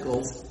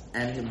testicles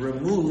and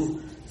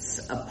remove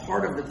a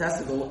part of the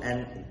testicle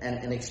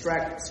and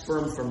extract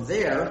sperm from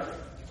there,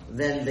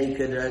 then they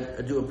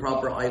could do a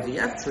proper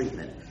IVF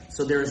treatment.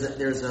 So there's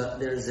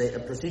a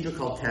procedure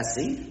called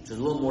tessi, which is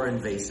a little more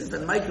invasive,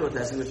 and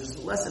micro-tessi, which is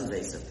less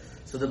invasive.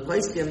 So the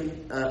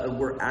Paiskim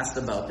were asked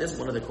about this.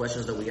 One of the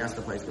questions that we asked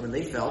the Paiskim, and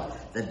they felt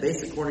that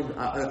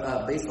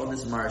based on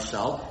this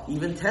marshal,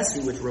 even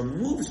tessi, which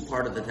removes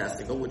part of the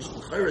testicle, which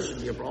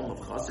should be a problem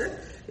of chaser,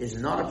 is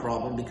not a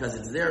problem because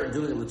it's there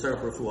doing it with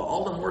tzarech refuah.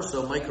 All the more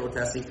so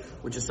micro-tessi,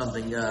 which is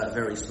something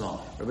very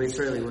small. Rabbi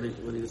Israeli, what do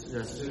you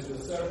suggest? So the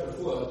tzarech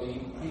refuah,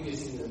 the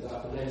previous in the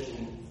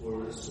documentation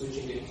for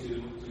switching it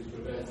to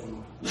prevent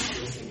from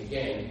twisting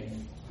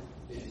again,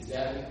 is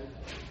that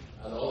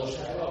an old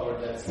shaila, or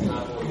that's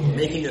not what it is?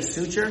 Making a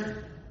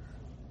suture?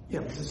 Yeah,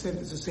 it's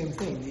the same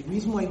thing. The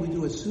reason why we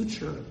do a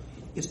suture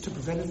is to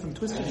prevent it from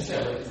twisting. Is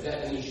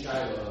that any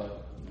shaila?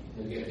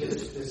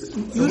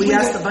 So we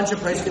asked a bunch of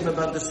Paiskim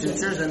about the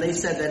sutures, and they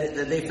said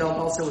that they felt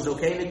also was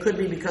okay, and it could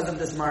be because of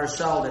this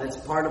marshal that it's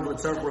part of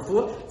L'tzarech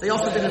refuah. They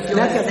also didn't feel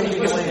like taking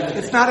away.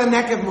 It's not a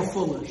nekev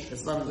mafulish.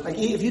 It's not like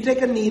if you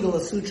take a needle,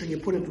 a suture, and you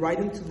put it right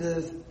into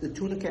the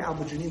tunica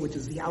albuginea, which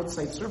is the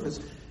outside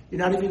surface, you're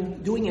not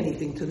even doing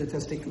anything to the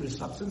testicular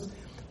substance.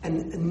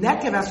 And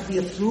nekev has to be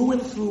a through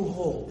and through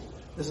hole.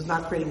 This is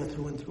not creating a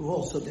through and through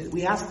hole. So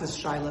we asked this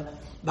shaila,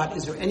 but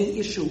is there any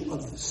issue of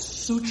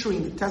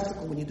suturing the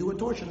testicle when you do a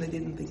torsion? They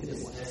didn't think it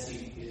was.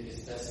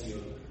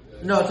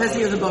 No, tessi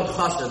is about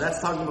chaser. That's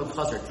talking about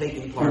chaser,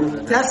 taking part of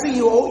it. Tessi,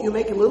 you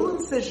make a little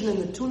incision in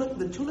the tunica.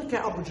 The tunica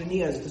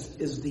albuginea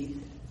is the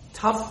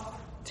tough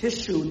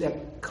tissue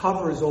that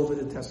covers over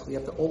the testicle. You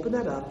have to open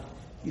that up.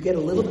 You get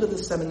a little bit of the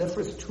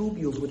seminiferous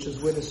tubules, which is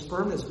where the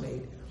sperm is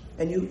made,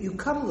 and you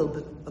cut a little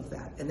bit of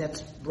that, and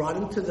that's brought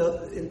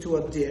into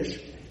a dish.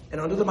 And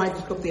under the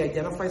microscope, they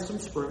identify some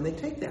sperm. They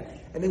take that,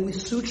 and then we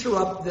suture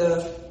up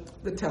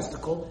the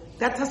testicle.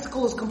 That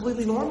testicle is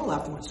completely normal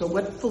afterwards. So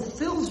what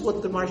fulfills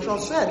what the marshal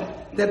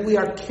said, that we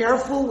are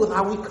careful with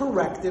how we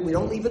correct it. We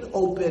don't leave it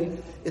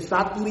open. It's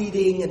not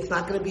bleeding. It's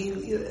not going to be,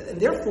 and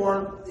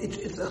therefore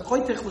it's a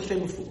choitech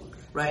l'shem refuah.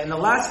 Right, and the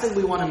last thing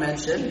we want to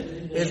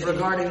mention is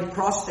regarding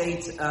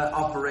prostate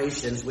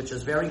operations, which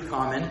is very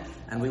common,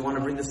 and we want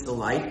to bring this to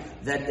light.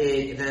 That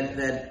it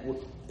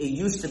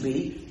used to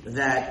be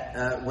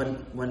that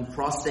when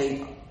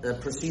prostate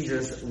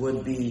procedures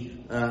would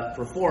be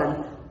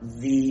performed,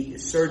 the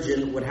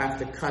surgeon would have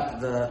to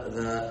cut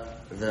the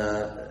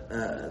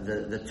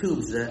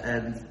tubes,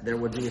 and there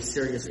would be a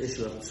serious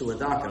issue of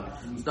suadaka.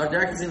 So Dr.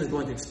 Atkinson is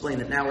going to explain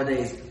that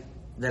nowadays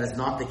that is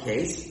not the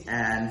case,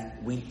 and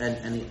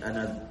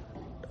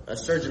a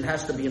surgeon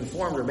has to be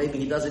informed, or maybe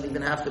he doesn't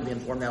even have to be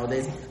informed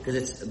nowadays, because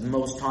it's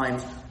most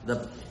times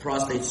the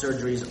prostate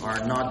surgeries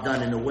are not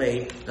done in a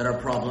way that are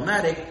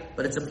problematic.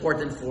 But it's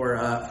important for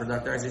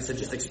Dr. Isaac to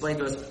just explain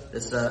to us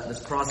this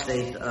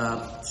prostate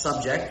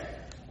subject,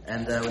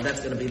 and that's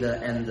going to be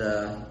the end.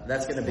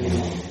 That's going to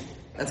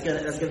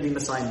be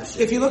Messiah Mashiach.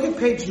 If you look at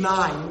page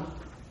 9.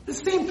 The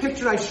same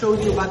picture I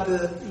showed you about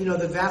the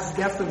vas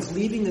deferens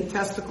leaving the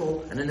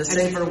testicle, and in the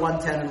Sefer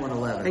 110 and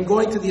 111, and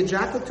going to the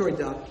ejaculatory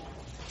duct.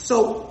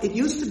 So it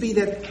used to be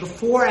that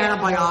before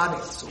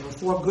antibiotics, or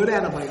before good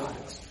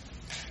antibiotics,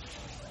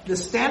 the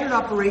standard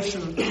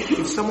operation,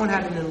 if someone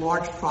had an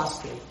enlarged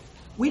prostate,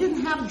 we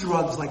didn't have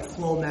drugs like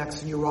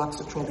Flomax and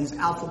Uroxetrol, these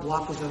alpha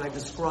blockers that I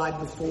described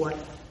before,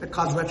 that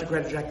caused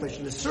retrograde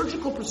ejaculation. The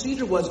surgical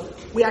procedure was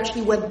we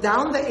actually went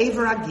down the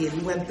Aver Agil,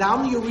 we went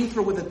down the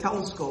urethra with a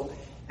telescope,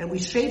 and we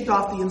shaved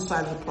off the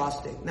inside of the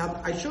prostate.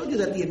 Now, I showed you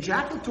that the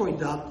ejaculatory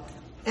duct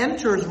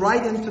enters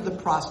right into the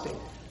prostate.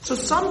 So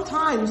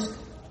sometimes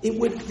there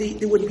would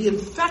be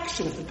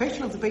infection. If the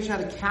patient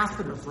had a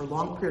catheter for a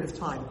long period of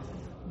time,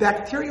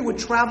 bacteria would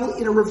travel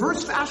in a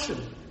reverse fashion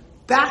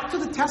back to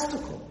the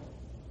testicle,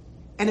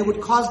 and it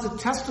would cause the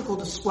testicle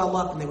to swell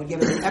up, and they would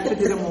get an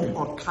epididymal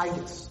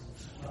orchitis.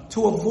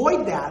 To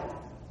avoid that,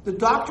 the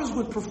doctors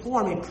would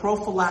perform a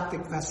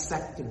prophylactic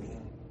vasectomy.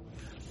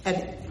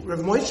 And Rav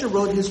Moshe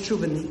wrote his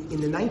tshuva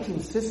in the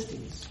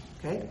 1950s,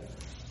 okay?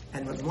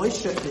 And Rav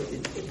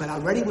Moshe, but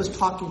already was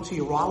talking to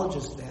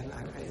urologists then.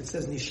 It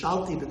says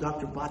Nishalti, the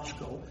Dr.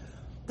 Bachko,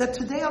 that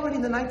today already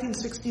in the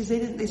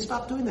 1960s they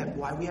stopped doing that.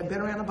 Why? We had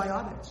better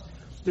antibiotics.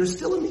 There's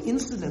still an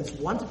incidence,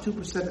 1 to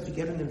 2% if you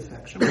get an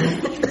infection. But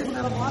you get an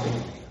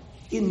antibiotic.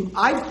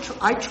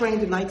 I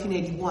trained in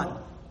 1981.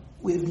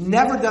 We've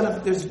never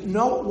done there's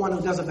no one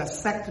who does a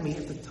vasectomy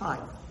at the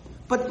time.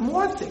 But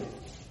more thing,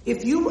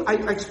 I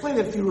explained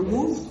that if you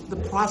remove the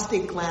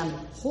prostate gland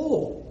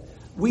whole,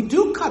 we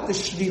do cut the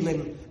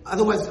shvilim,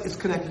 otherwise it's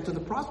connected to the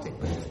prostate.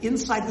 But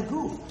inside the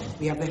groove,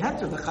 we have the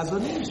Heter, the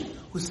Chazon Ish,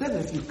 who said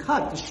that if you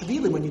cut the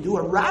shvilim, when you do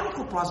a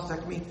radical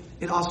prostatectomy,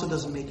 it also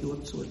doesn't make you a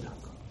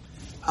tzudaka.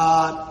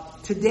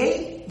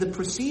 Today, the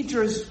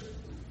procedures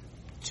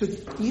to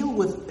deal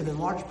with an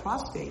enlarged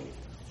prostate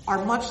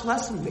are much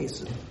less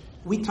invasive.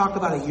 We talk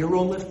about a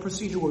Urolift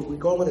procedure where we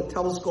go with a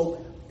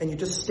telescope and you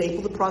just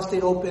staple the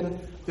prostate open.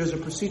 There's a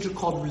procedure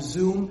called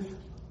Resume,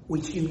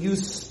 which you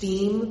use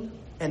steam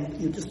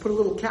and you just put a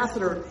little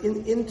catheter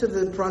into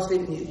the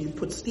prostate and you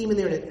put steam in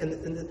there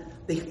and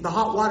the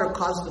hot water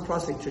causes the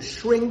prostate to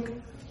shrink.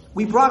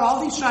 We brought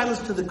all these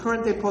shilas to the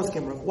current day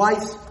poskim, Rav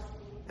Weiss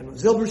and Rav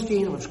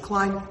Zilberstein and Rav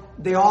Klein.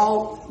 They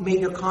all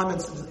made their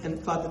comments and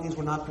thought that these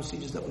were not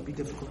procedures that would be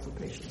difficult for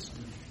patients.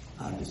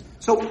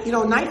 So,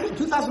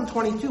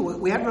 2022,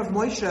 we had Rav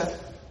Moshe,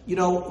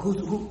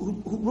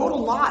 who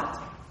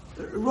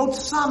wrote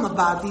some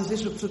about these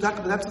issues of tzedakah,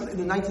 but that's in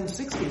the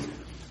 1960s.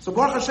 So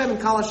Baruch Hashem and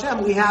Kal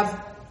Hashem, we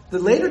have the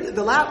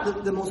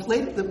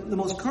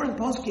most current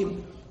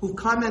poskim who've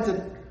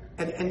commented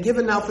and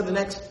given now for the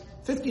next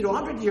 50 to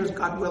 100 years,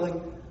 God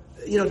willing,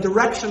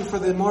 direction for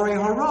the Morei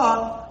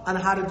Hara on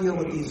how to deal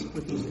with these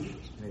issues.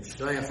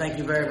 Thank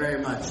you very,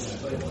 very much.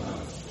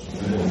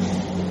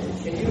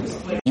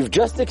 You've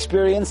just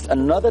experienced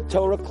another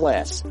Torah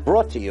class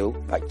brought to you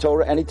by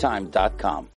TorahAnytime.com.